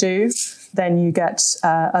 If you do, then you get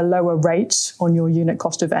a lower rate on your unit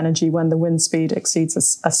cost of energy when the wind speed exceeds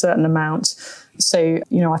a certain amount. So,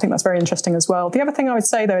 I think that's very interesting as well. The other thing I would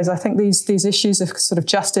say, though, is I think these issues of sort of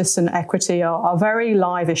justice and equity are very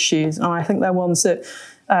live issues. And I think they're ones that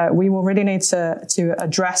we will really need to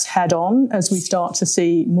address head on as we start to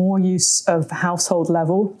see more use of household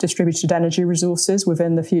level distributed energy resources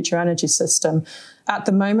within the future energy system. At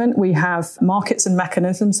the moment, we have markets and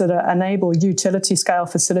mechanisms that enable utility scale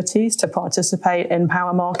facilities to participate in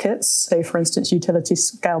power markets. So, for instance, utility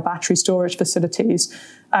scale battery storage facilities.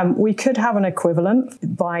 We could have an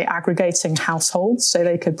equivalent by aggregating households, so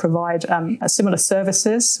they could provide similar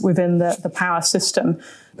services within the power system.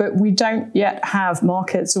 But we don't yet have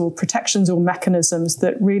markets or protections or mechanisms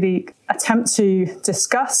that really attempt to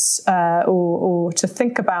discuss or to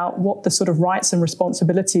think about what the sort of rights and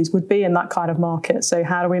responsibilities would be in that kind of market. So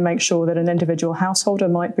how do we make sure that an individual householder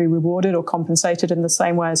might be rewarded or compensated in the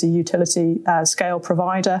same way as a utility scale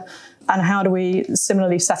provider? And how do we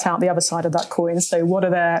similarly set out the other side of that coin? So what are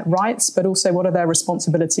their rights, but also what are their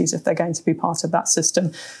responsibilities if they're going to be part of that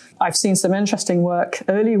system? I've seen some interesting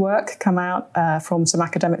early work come out from some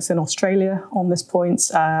academics in Australia on this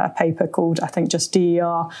point, a paper called, I think, just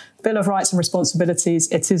DER, Bill of Rights and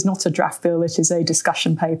Responsibilities. It is not a draft bill, it is a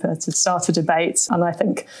discussion paper to start a debate. And I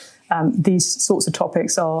think these sorts of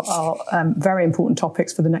topics are very important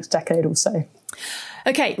topics for the next decade or so.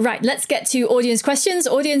 Okay, right. Let's get to audience questions.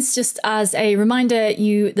 Audience, just as a reminder,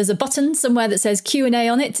 there's a button somewhere that says Q&A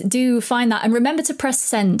on it. Do find that. And remember to press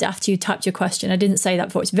send after you typed your question. I didn't say that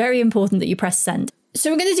before. It's very important that you press send. So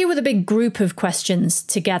we're going to deal with a big group of questions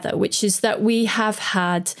together, which is that we have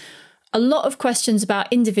had a lot of questions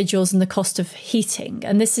about individuals and the cost of heating.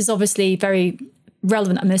 And this is obviously very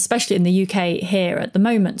relevant, I mean, especially in the UK here at the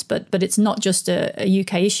moment, but it's not just a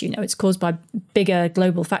UK issue. No, it's caused by bigger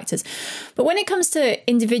global factors. But when it comes to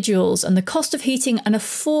individuals and the cost of heating and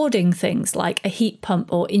affording things like a heat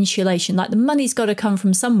pump or insulation, like the money's got to come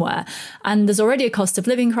from somewhere. And there's already a cost of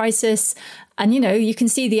living crisis. And, you can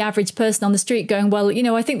see the average person on the street going, well,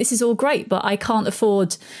 I think this is all great, but I can't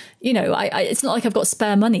afford, it's not like I've got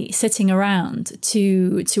spare money sitting around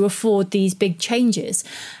to afford these big changes.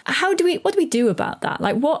 What do we do about that?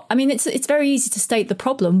 It's very easy to state the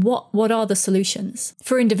problem. What are the solutions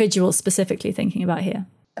for individuals specifically thinking about here?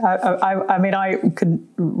 I could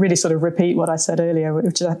really sort of repeat what I said earlier,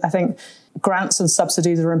 which is I think grants and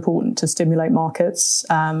subsidies are important to stimulate markets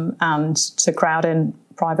and to crowd in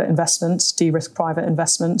private investments, de-risk private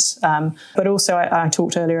investments. But also I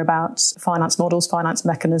talked earlier about finance models, finance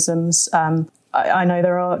mechanisms. I know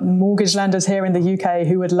there are mortgage lenders here in the UK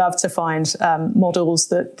who would love to find models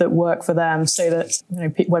that work for them so that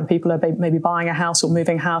when people are maybe buying a house or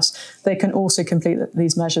moving house, they can also complete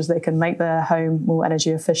these measures. They can make their home more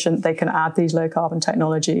energy efficient. They can add these low carbon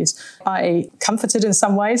technologies. I'm comforted in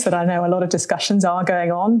some ways that I know a lot of discussions are going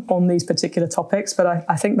on these particular topics, but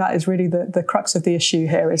I think that is really the crux of the issue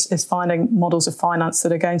here is finding models of finance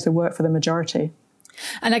that are going to work for the majority.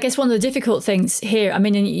 And I guess one of the difficult things here,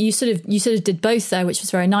 and you sort of did both there, which was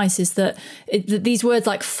very nice, is that these words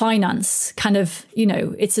like finance kind of,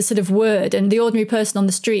 it's a sort of word, and the ordinary person on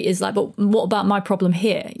the street is like, but what about my problem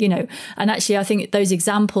here? And actually, I think those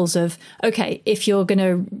examples of, okay, if you're going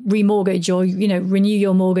to remortgage or, renew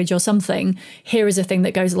your mortgage or something, here is a thing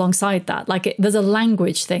that goes alongside that. There's a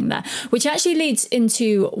language thing there, which actually leads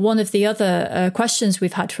into one of the other questions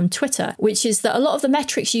we've had from Twitter, which is that a lot of the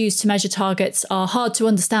metrics used to measure targets are hard to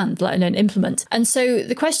understand, let alone implement. And so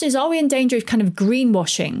the question is, are we in danger of kind of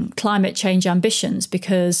greenwashing climate change ambitions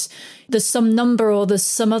because there's some number or there's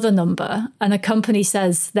some other number and a company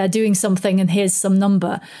says they're doing something and here's some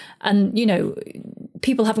number, and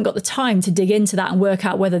people haven't got the time to dig into that and work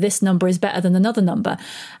out whether this number is better than another number.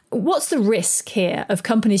 What's the risk here of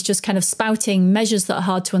companies just kind of spouting measures that are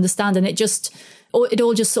hard to understand and it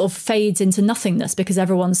all just sort of fades into nothingness because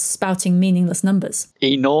everyone's spouting meaningless numbers?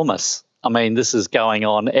 Enormous. This is going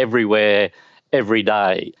on everywhere, every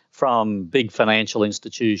day, from big financial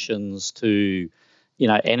institutions to,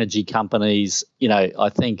 energy companies. I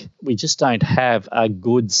think we just don't have a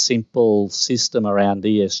good, simple system around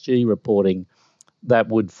ESG reporting that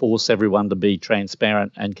would force everyone to be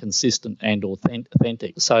transparent and consistent and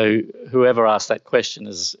authentic. So whoever asked that question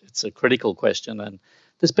it's a critical question, and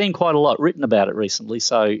there's been quite a lot written about it recently.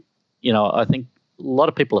 So, I think a lot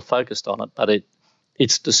of people are focused on it, but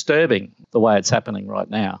it's disturbing the way it's happening right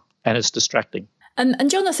now, and it's distracting. And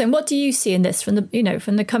Jonathan, what do you see in this from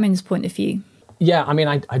the Cummins point of view? Yeah, I mean,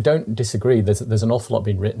 I don't disagree. There's an awful lot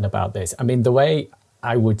being written about this. I mean, the way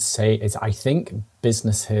I would say is I think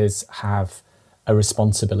businesses have a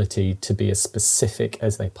responsibility to be as specific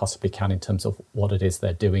as they possibly can in terms of what it is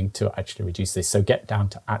they're doing to actually reduce this. So get down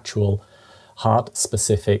to actual hard,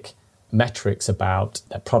 specific metrics about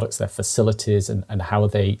their products, their facilities, and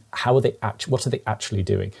what are they actually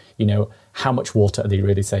doing? How much water are they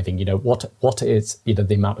really saving? What is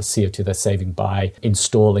the amount of CO2 they're saving by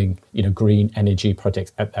installing green energy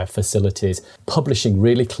projects at their facilities, publishing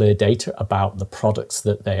really clear data about the products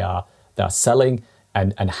that they are selling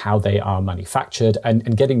and how they are manufactured,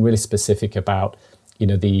 and getting really specific about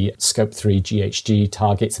the Scope 3 GHG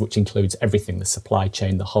targets, which includes everything, the supply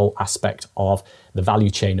chain, the whole aspect of the value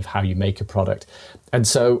chain of how you make a product. And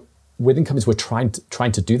so within Cummins, we're trying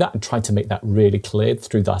to do that and trying to make that really clear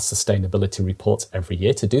through our sustainability reports every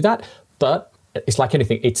year to do that. But it's like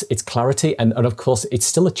anything, it's clarity. And of course, it's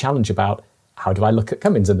still a challenge about how do I look at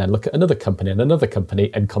Cummins and then look at another company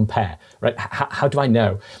and compare, right? How do I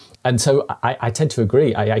know? And so I tend to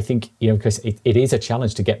agree. I think, Chris, it is a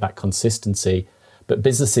challenge to get that consistency. But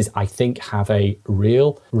businesses, I think, have a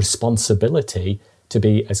real responsibility to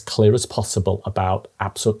be as clear as possible about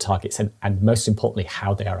absolute targets and most importantly,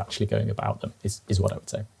 how they are actually going about them is what I would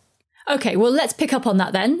say. Okay, well, let's pick up on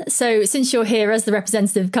that then. So since you're here as the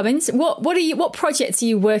representative of Cummins, what projects are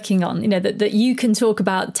you working on, that you can talk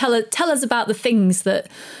about? Tell us about the things that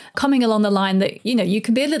coming along the line that, you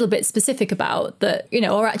can be a little bit specific about that,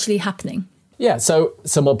 are actually happening. Yeah, so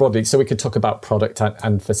more broadly, so we could talk about product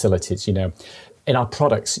and facilities, In our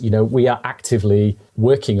products, we are actively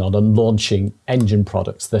working on and launching engine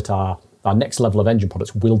products that are, our next level of engine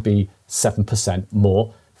products will be 7%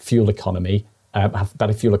 more fuel economy, have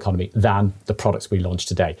better fuel economy than the products we launch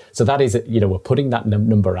today. So that is, we're putting that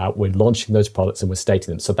number out, we're launching those products and we're stating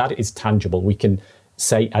them. So that is tangible. We can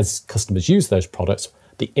say as customers use those products,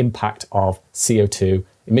 the impact of CO2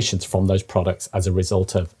 emissions from those products as a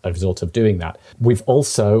result of doing that. We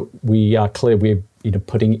are clear, we're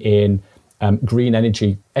putting in green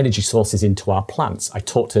energy sources into our plants. I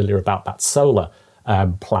talked earlier about that solar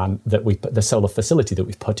plant the solar facility that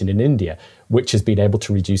we've put in India, which has been able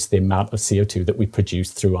to reduce the amount of CO2 that we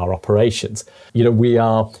produce through our operations. We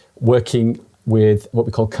are working with what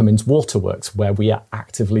we call Cummins Waterworks, where we are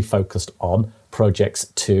actively focused on projects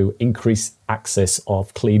to increase access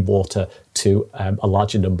of clean water to a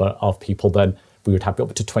larger number of people than we would have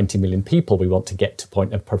up to 20 million people we want to get to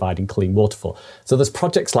point of providing clean water for. So there's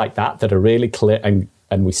projects like that are really clear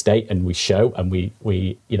and we state and we show and we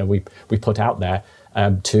put out there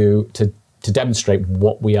to demonstrate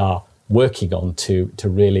what we are working on to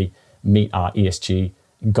really meet our ESG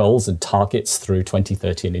goals and targets through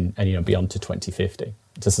 2030 and beyond to 2050.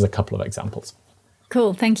 Just as a couple of examples.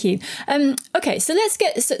 Cool, thank you. Okay, so let's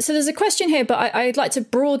get, so there's a question here, but I'd like to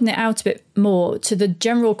broaden it out a bit more to the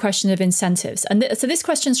general question of incentives. And so this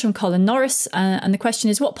question's from Colin Norris, and the question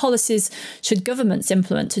is, what policies should governments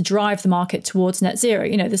implement to drive the market towards net zero?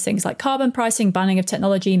 There's things like carbon pricing, banning of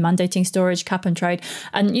technology, mandating storage, cap and trade.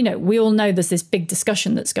 And, we all know there's this big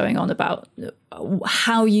discussion that's going on about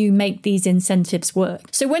how you make these incentives work.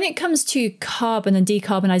 So when it comes to carbon and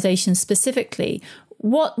decarbonisation specifically,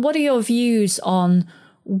 what are your views on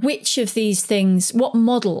which of these things, what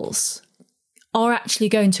models are actually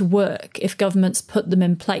going to work if governments put them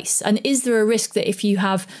in place? And is there a risk that if you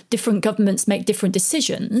have different governments make different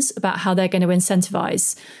decisions about how they're going to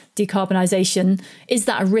incentivise decarbonisation, is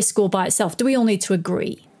that a risk all by itself? Do we all need to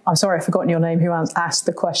agree? I'm sorry, I've forgotten your name, who asked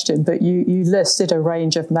the question, but you listed a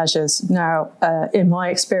range of measures. Now, in my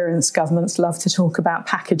experience, governments love to talk about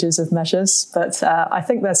packages of measures, but I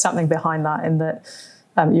think there's something behind that in that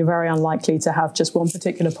you're very unlikely to have just one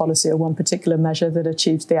particular policy or one particular measure that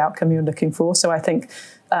achieves the outcome you're looking for. So I think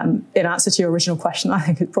in answer to your original question, I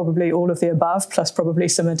think it's probably all of the above, plus probably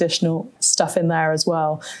some additional stuff in there as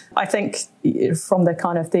well. I think from the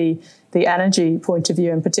kind of the energy point of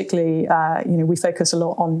view, and particularly, we focus a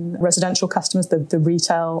lot on residential customers, the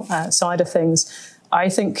retail side of things. I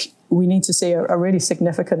think we need to see a really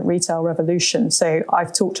significant retail revolution. So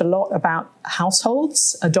I've talked a lot about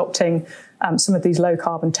households adopting some of these low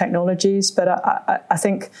carbon technologies, but I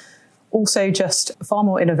think Also just far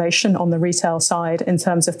more innovation on the retail side in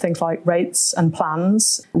terms of things like rates and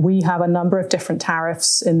plans. We have a number of different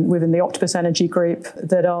tariffs within the Octopus Energy Group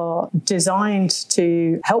that are designed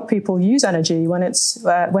to help people use energy when it's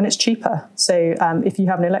cheaper. So if you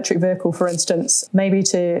have an electric vehicle, for instance, maybe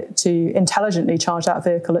to intelligently charge that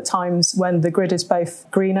vehicle at times when the grid is both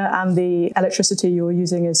greener and the electricity you're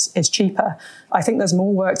using is cheaper. I think there's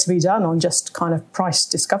more work to be done on just kind of price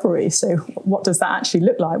discovery. So what does that actually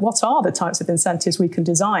look like? What are the types of incentives we can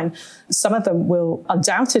design? Some of them will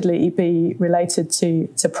undoubtedly be related to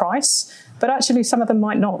price, but actually some of them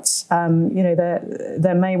might not.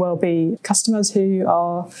 There may well be customers who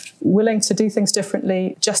are willing to do things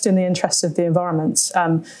differently just in the interests of the environment.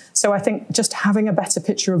 So I think just having a better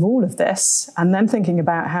picture of all of this and then thinking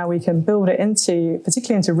about how we can build it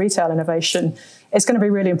particularly into retail innovation, is going to be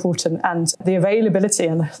really important. And the availability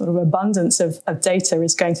and the sort of abundance of data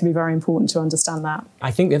is going to be very important to understand that.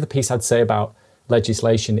 I think the other piece I'd say about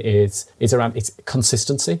legislation is around its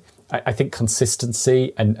consistency. I think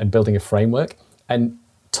consistency and building a framework and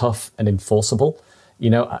tough and enforceable.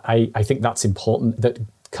 I think that's important, that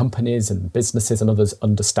companies and businesses and others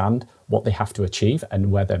understand what they have to achieve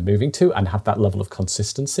and where they're moving to, and have that level of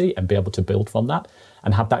consistency and be able to build from that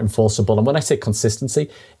and have that enforceable. And when I say consistency,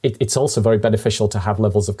 it's also very beneficial to have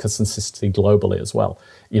levels of consistency globally as well.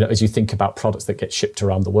 As you think about products that get shipped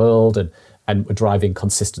around the world and we're driving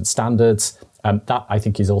consistent standards, that I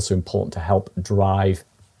think is also important to help drive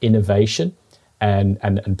innovation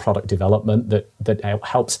and product development that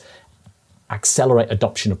helps accelerate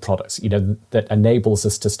adoption of products, that enables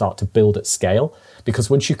us to start to build at scale. Because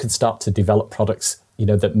once you can start to develop products,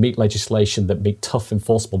 that meet legislation, that meet tough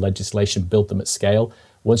enforceable legislation, build them at scale.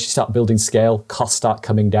 Once you start building scale, costs start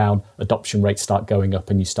coming down, adoption rates start going up,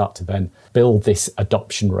 and you start to then build this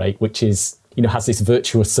adoption rate, which is, has this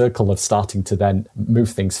virtuous circle of starting to then move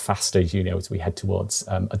things faster, as we head towards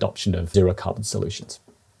adoption of zero carbon solutions.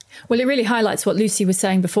 Well, it really highlights what Lucy was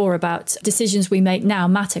saying before about decisions we make now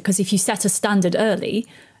matter, because if you set a standard early,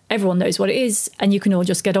 everyone knows what it is and you can all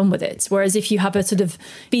just get on with it. Whereas if you have a sort of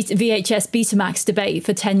VHS Betamax debate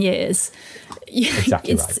for 10 years,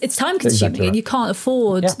 it's time consuming and you can't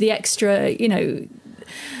afford the extra, the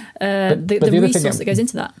resource that goes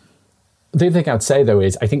into that. The other thing I would say, though,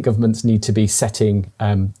 is I think governments need to be setting,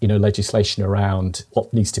 legislation around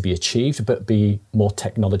what needs to be achieved, but be more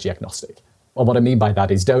technology agnostic. And what I mean by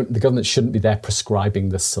that is the government shouldn't be there prescribing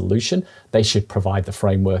the solution. They should provide the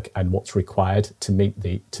framework and what's required to meet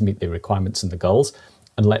the requirements and the goals,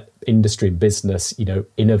 and let industry and business,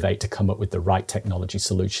 innovate to come up with the right technology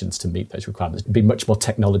solutions to meet those requirements. Be much more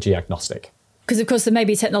technology agnostic. Because, of course, there may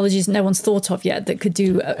be technologies no one's thought of yet that could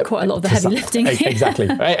do quite a lot of the heavy lifting. Exactly.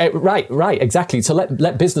 Right, exactly. So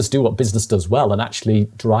let business do what business does well and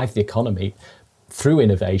actually drive the economy through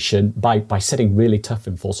innovation by setting really tough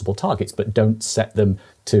enforceable targets, but don't set them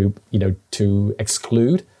to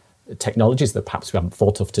exclude technologies that perhaps we haven't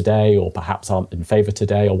thought of today or perhaps aren't in favour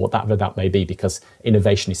today or whatever that may be, because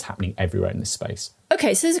innovation is happening everywhere in this space.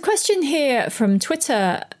 Okay, so there's a question here from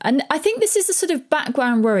Twitter, and I think this is a sort of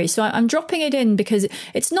background worry. So I'm dropping it in because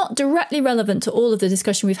it's not directly relevant to all of the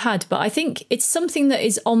discussion we've had, but I think it's something that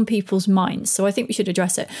is on people's minds. So I think we should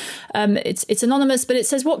address it. It's anonymous, but it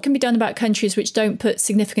says, what can be done about countries which don't put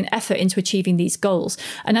significant effort into achieving these goals?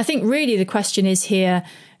 And I think really the question is here,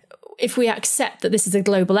 if we accept that this is a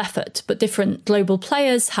global effort, but different global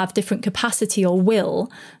players have different capacity or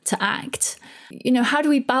will to act, how do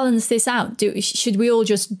we balance this out? Should we all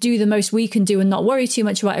just do the most we can do and not worry too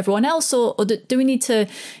much about everyone else? Or do we need to,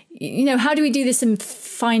 how do we do this and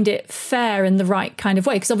find it fair in the right kind of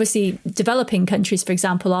way? Because obviously developing countries, for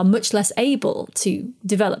example, are much less able to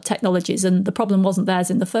develop technologies, and the problem wasn't theirs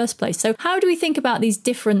in the first place. So how do we think about these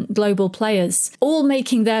different global players all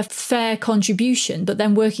making their fair contribution, but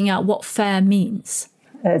then working out what fair means?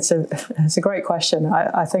 It's a great question.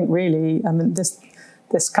 I think really, this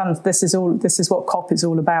is what COP is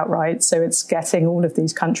all about, right? So it's getting all of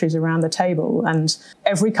these countries around the table, and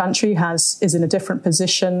every country is in a different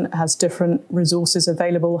position, has different resources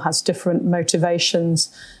available, has different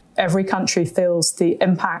motivations. Every country feels the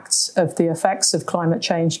impact of the effects of climate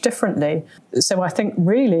change differently. So I think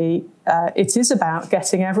really it is about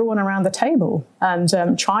getting everyone around the table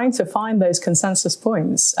and trying to find those consensus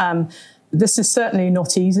points. This is certainly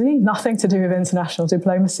not easy. Nothing to do with international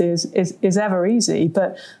diplomacy is ever easy.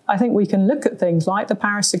 But I think we can look at things like the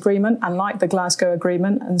Paris Agreement and like the Glasgow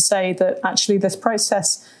Agreement and say that actually this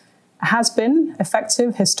process has been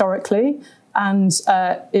effective historically, and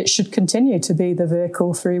it should continue to be the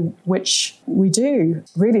vehicle through which we do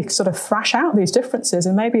really sort of thrash out these differences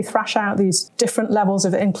and maybe thrash out these different levels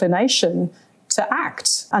of inclination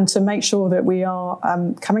act and to make sure that we are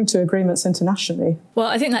coming to agreements internationally. Well,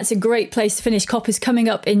 I think that's a great place to finish. COP is coming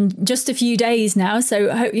up in just a few days now,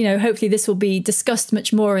 so hopefully this will be discussed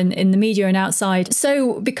much more in the media and outside.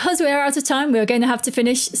 So because we are out of time, we are going to have to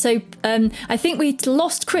finish. So I think we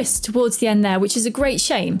lost Chris towards the end there, which is a great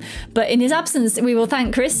shame. But in his absence, we will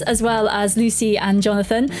thank Chris as well as Lucy and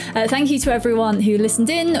Jonathan. Thank you to everyone who listened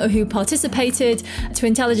in or who participated, to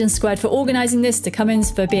Intelligence Squared for organising this, to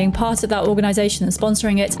Cummins for being part of that organisation and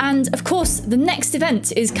sponsoring it. And of course, the next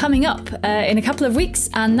event is coming up in a couple of weeks,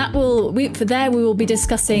 and we will be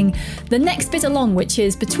discussing the next bit along, which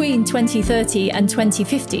is between 2030 and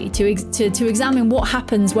 2050, to examine what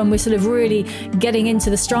happens when we're sort of really getting into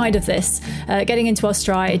the stride of this, getting into our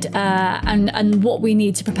stride, and what we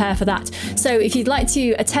need to prepare for that. So if you'd like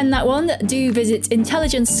to attend that one, do visit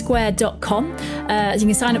intelligencesquared.com. You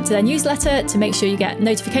can sign up to their newsletter to make sure you get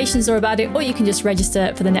notifications about it, or you can just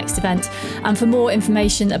register for the next event. And for more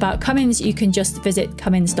information about Cummins, you can just visit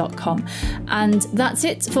cummins.com. And that's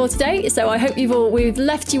it for today. So I hope we've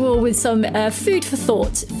left you all with some food for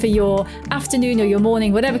thought for your afternoon or your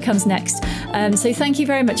morning, whatever comes next. So thank you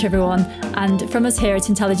very much, everyone. And from us here at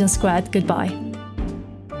Intelligence Squared, goodbye.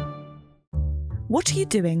 What are you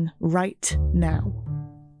doing right now?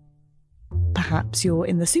 Perhaps you're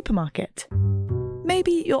in the supermarket.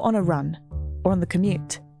 Maybe you're on a run or on the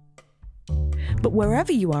commute. But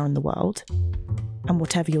wherever you are in the world, and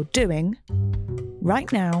whatever you're doing,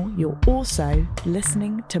 right now you're also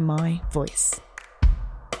listening to my voice.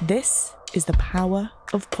 This is the power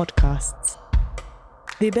of podcasts.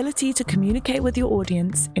 The ability to communicate with your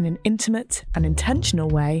audience in an intimate and intentional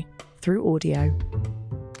way through audio.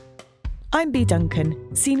 I'm Bea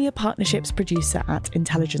Duncan, Senior Partnerships Producer at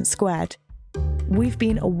Intelligence Squared. We've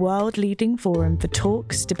been a world-leading forum for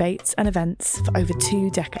talks, debates and events for over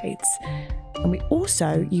 2 decades. And we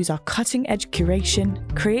also use our cutting-edge curation,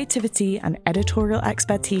 creativity and editorial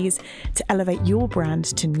expertise to elevate your brand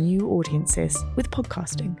to new audiences with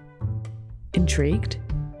podcasting. Intrigued?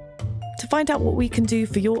 To find out what we can do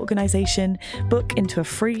for your organisation, book into a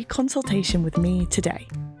free consultation with me today.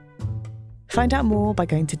 Find out more by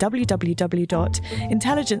going to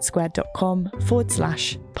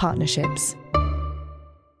www.intelligencesquared.com/partnerships.